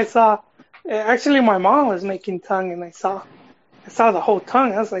first time I saw. Actually, my mom was making tongue, and I saw the whole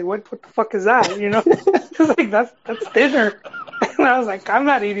tongue. I was like, "What the fuck is that?" You know, I was like, "That's dinner," and I was like, "I'm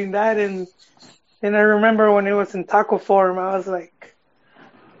not eating that." And I remember when it was in taco form, I was like,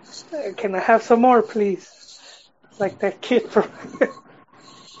 "Can I have some more, please?" Like that kid from.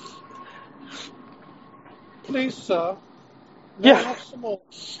 Please, sir. Yeah,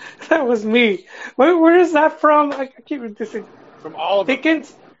 that was me. Where is that from? I keep reducing. From Oliver.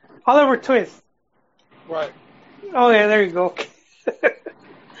 Dickens? Oliver Twist. Right. Oh, yeah, there you go.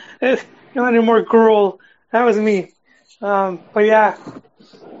 Not anymore gruel. That was me. But yeah.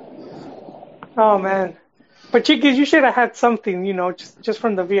 Oh, man. But Chiquis, you should have had something, you know, just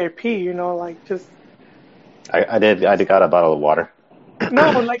from the VIP, you know, like just. I got a bottle of water.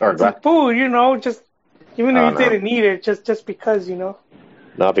 No, like some food, you know, just. Even if you didn't need it, just because, you know.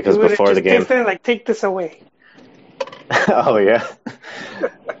 No, because before the game. Like, take this away. Oh, yeah.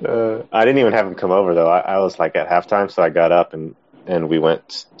 I didn't even have him come over, though. I was like at halftime, so I got up and we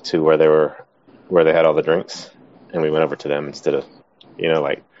went to where they had all the drinks, and we went over to them instead of, you know,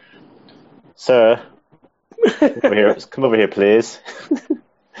 like, sir, come over here, please.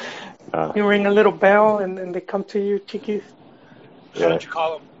 You ring a little bell, and they come to you, Chiquis. How did you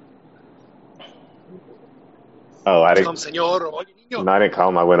call them? Oh, I didn't. No, I didn't call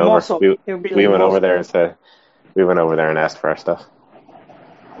him. I went over. We went over there and said. We went over there and asked for our stuff.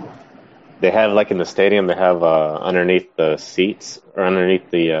 They have, like in the stadium, they have underneath the seats or underneath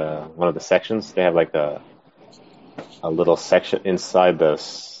the one of the sections, they have like a little section inside the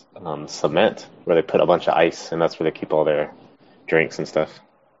cement where they put a bunch of ice, and that's where they keep all their drinks and stuff.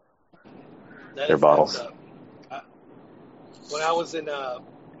 Their bottles. When I was in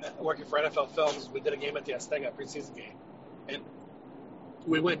working for NFL Films, we did a game at the Azteca, a preseason game, and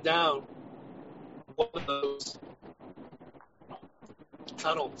we went down one of those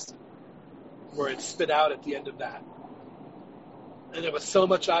tunnels where it spit out at the end of that, and there was so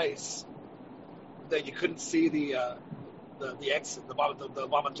much ice that you couldn't see the exit, the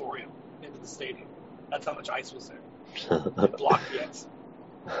vomitorium into the stadium. That's how much ice was there. It blocked the exit.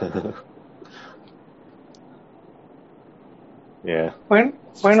 Yeah.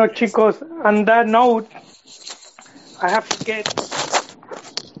 Bueno, chicos, on that note, I have to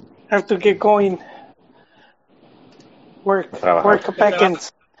get going. Work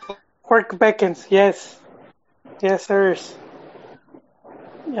beckons. Work beckons, yes. Yes, sirs.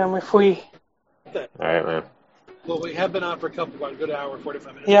 Ya me fui. All right, man. Well, we have been on for a good hour,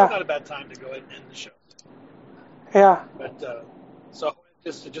 45 minutes. Yeah. It's not a bad time to go ahead and end the show. Yeah. But, so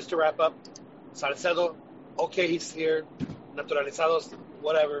just to wrap up, Salcedo, okay, he's here. Naturalizados,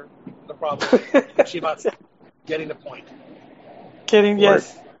 whatever, no problem. Chivas, getting the point.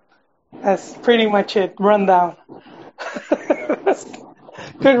 Yes. That's pretty much it. Rundown.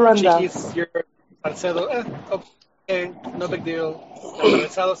 Good rundown. Chiquis, you're Salcedo, okay, no big deal.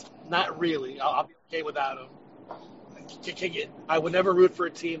 Naturalizados, not really. I'll be okay without him. I would never root for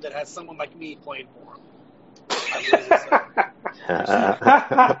a team that has someone like me playing for them.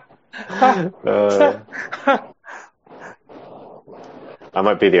 I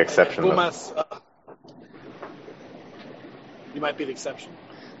might be the exception. Pumas, you might be the exception.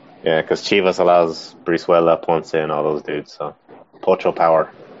 Yeah, because Chivas allows Brizuela, Ponce, and all those dudes. So, Pocho power.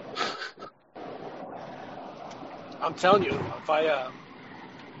 I'm telling you, if I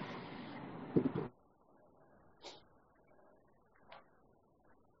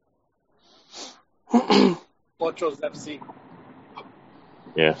Pocho's FC.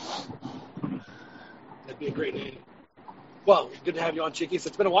 Yeah. That'd be a great name. Well, good to have you on, Chiquis.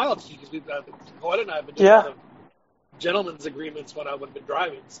 It's been a while, Chiquis. Joel and I have been doing a lot of gentlemen's agreements when I would have been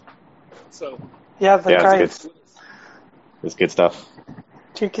driving. So it's good stuff.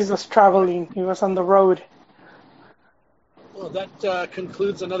 Chiquis was traveling. He was on the road. Well, that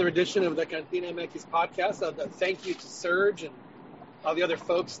concludes another edition of the CantinaMX podcast. Thank you to Serge and all the other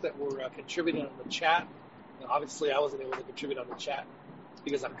folks that were contributing on the chat. Obviously, I wasn't able to contribute on the chat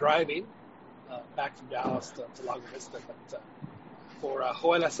because I'm driving back from Dallas to Lago Vista. But for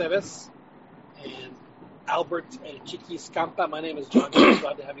Joel Aceves and Albert and Chiquis Campa, my name is John. I'm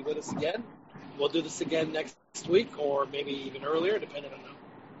glad to have you with us again. We'll do this again next week or maybe even earlier, depending on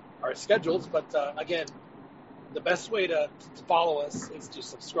our schedules. But again, the best way to follow us is to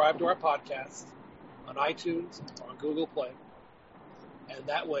subscribe to our podcast on iTunes or on Google Play. And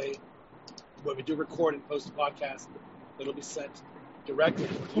that way, when we do record and post a podcast, it'll be sent directly.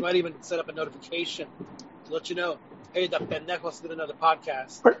 You might even set up a notification to let you know, hey, the pendejos did another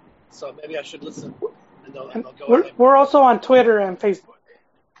podcast, so maybe I should listen. And they'll go ahead. We're also on Twitter and Facebook.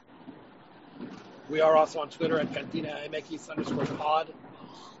 We are also on Twitter at CantinaMX_pod.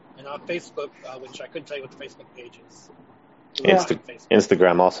 And on Facebook, which I couldn't tell you what the Facebook page is.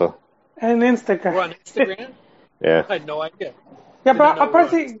 Instagram also. And Instagram. We're on Instagram? Yeah. I had no idea. Yeah, but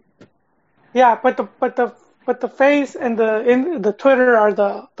apparently, but the face and the Twitter are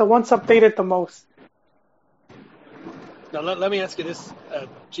the ones updated the most. Now let me ask you this,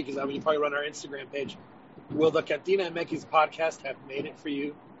 Chiquis. I mean, you probably run our Instagram page. Will the CantinaMX podcast have made it for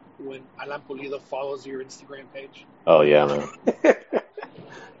you when Alan Pulido follows your Instagram page? Oh yeah, man.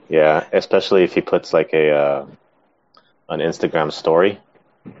 Yeah, especially if he puts like an Instagram story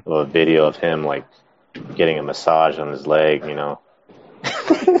of a video of him like getting a massage on his leg, you know,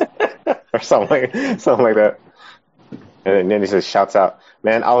 or something like that. And then he just shouts out,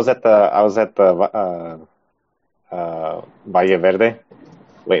 "Man, I was at the Valle Verde,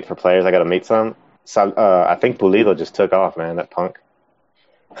 waiting for players. I got to meet some. I think Pulido just took off, man. That punk."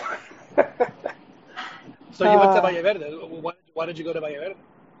 So you went to Valle Verde. Why did you go to Valle Verde?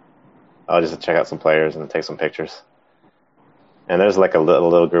 Just to check out some players and take some pictures. And there's like a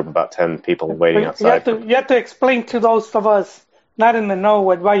little group, about 10 people waiting outside. You have to explain to those of us not in the know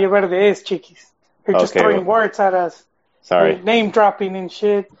what Valle Verde is, Chiquis. You're just throwing words at us. Sorry. Name dropping and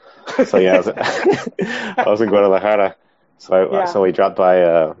shit. So yeah, I was in Guadalajara. So we dropped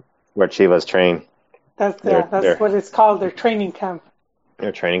by where Chivas train. That's what it's called, their training camp.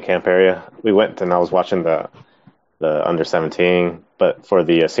 Their training camp area. We went and I was watching the under 17, but for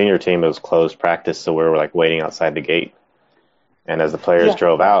the senior team it was closed practice, so we were like waiting outside the gate. And as the players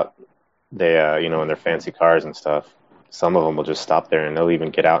drove out, they in their fancy cars and stuff, some of them will just stop there and they'll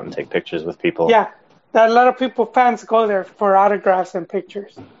even get out and take pictures with people. Yeah, a lot of fans go there for autographs and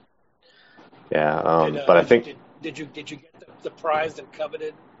pictures. Yeah, but I think did you get the prized and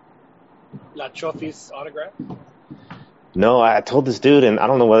coveted La Chofi's autograph? No, I told this dude, and I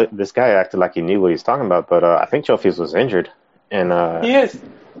don't know what this guy acted like he knew what he was talking about, but I think Chofis was injured, and He is.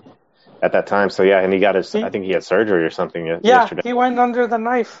 at that time, so yeah, and he got his. He, I think he had surgery or something yeah, yesterday. he went under the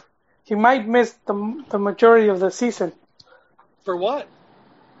knife. He might miss the majority of the season. For what?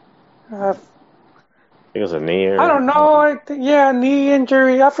 Uh, I think it was a knee. I don't know. Yeah, knee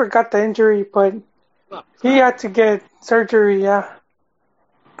injury. I forgot the injury, but he had to get surgery. Yeah.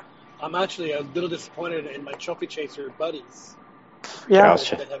 I'm actually a little disappointed in my trophy chaser buddies. Yeah.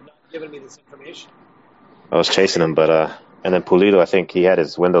 That have not given me this information. I was chasing him, but and then Pulido, I think he had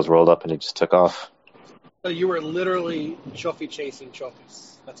his windows rolled up and he just took off. So you were literally trophy chasing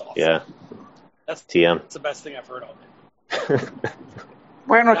trophies. That's awesome. Yeah. That's TM. That's the best thing I've heard all day.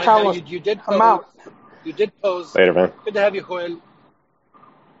 Bueno, chavos. You did pose. I'm out. You did pose. Later, man. Good to have you, Joel.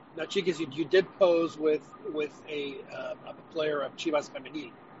 Now, Chiquis, you did pose with a player of Chivas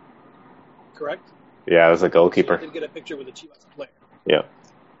Femenil, correct? Yeah, I was a goalkeeper. So you did get a picture with a Chivas player. Yeah.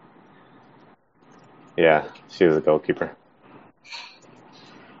 Yeah, she was a goalkeeper.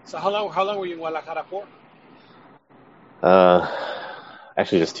 So how long were you in Guadalajara for?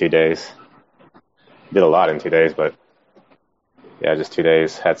 Actually just 2 days. Did a lot in 2 days, but yeah, just 2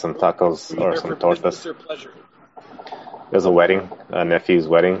 days. Had some tacos or some tortas. Or pleasure? It was a wedding, a nephew's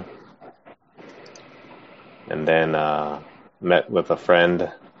wedding. And then met with a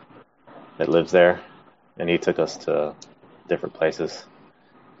friend that lives there, and he took us to different places,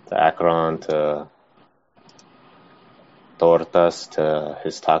 to Akron, to tortas, to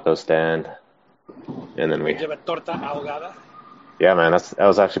his taco stand, and then we. Did you have a torta ahogada? Yeah, man, that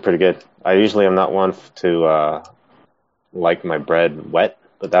was actually pretty good. I usually am not one to like my bread wet,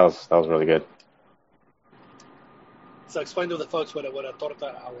 but that was really good. So explain to the folks what a torta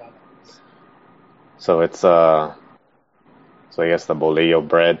ahogada is. So it's so I guess the bolillo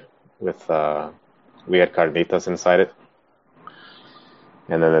bread with we had carnitas inside it,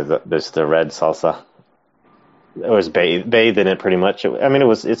 and then there's the red salsa. It was bathed in it pretty much.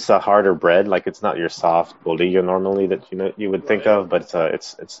 It's a harder bread, like it's not your soft bolillo normally that you would think of, but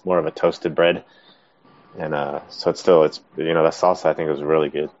it's more of a toasted bread, and so it's that salsa I think was really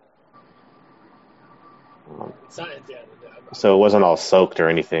good. So it wasn't all soaked or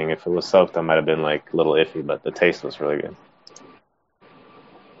anything. If it was soaked, I might have been like a little iffy, but the taste was really good.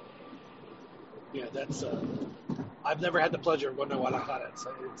 Yeah, that's. I've never had the pleasure of going to Guadalajara. It's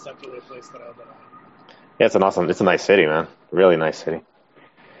definitely a place that I. Yeah, it's a nice city, man. Really nice city.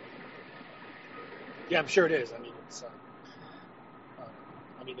 Yeah, I'm sure it is.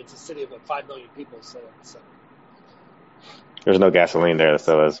 It's a city of 5 million people, so it's. There's no gasoline there,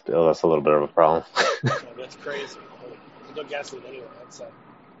 so that's a little bit of a problem. That's crazy. There's no gasoline anywhere. That's all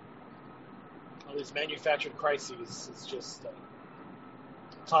these manufactured crises is just a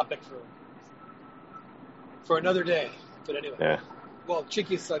topic for another day. But anyway. Yeah. Well,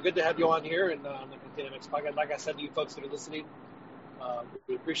 Chiquis, good to have you on here and on the CantinaMX podcast. Like I said to you folks that are listening,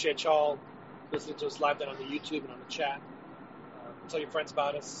 we appreciate y'all listening to us live then on the YouTube and on the chat. Tell your friends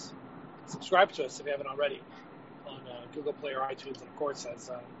about us. Subscribe to us if you haven't already on Google Play or iTunes. And, of course,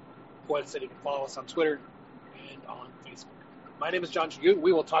 as Joel said, you can follow us on Twitter and on Facebook. My name is John Chagut.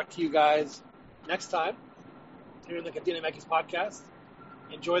 We will talk to you guys next time here in the CantinaMX podcast.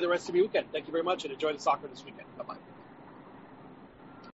 Enjoy the rest of your weekend. Thank you very much, and enjoy the soccer this weekend. Bye-bye.